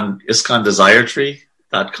lectures are on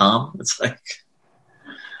ISKCONDesiretree.com? It's like,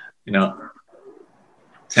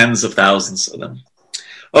 tens of thousands of them.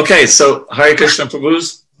 Okay, so Hare Krishna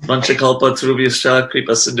Prabhu's Vanchakalpa Trubhyascha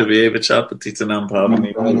Kripa Sindhuvevacha Patitanam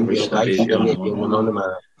Pavanebhyo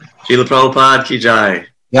Vaishnavebhyo. Srila Prabhupada ki jai.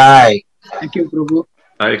 Jai. Thank you, Prabhu.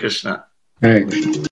 Hare Krishna. Right.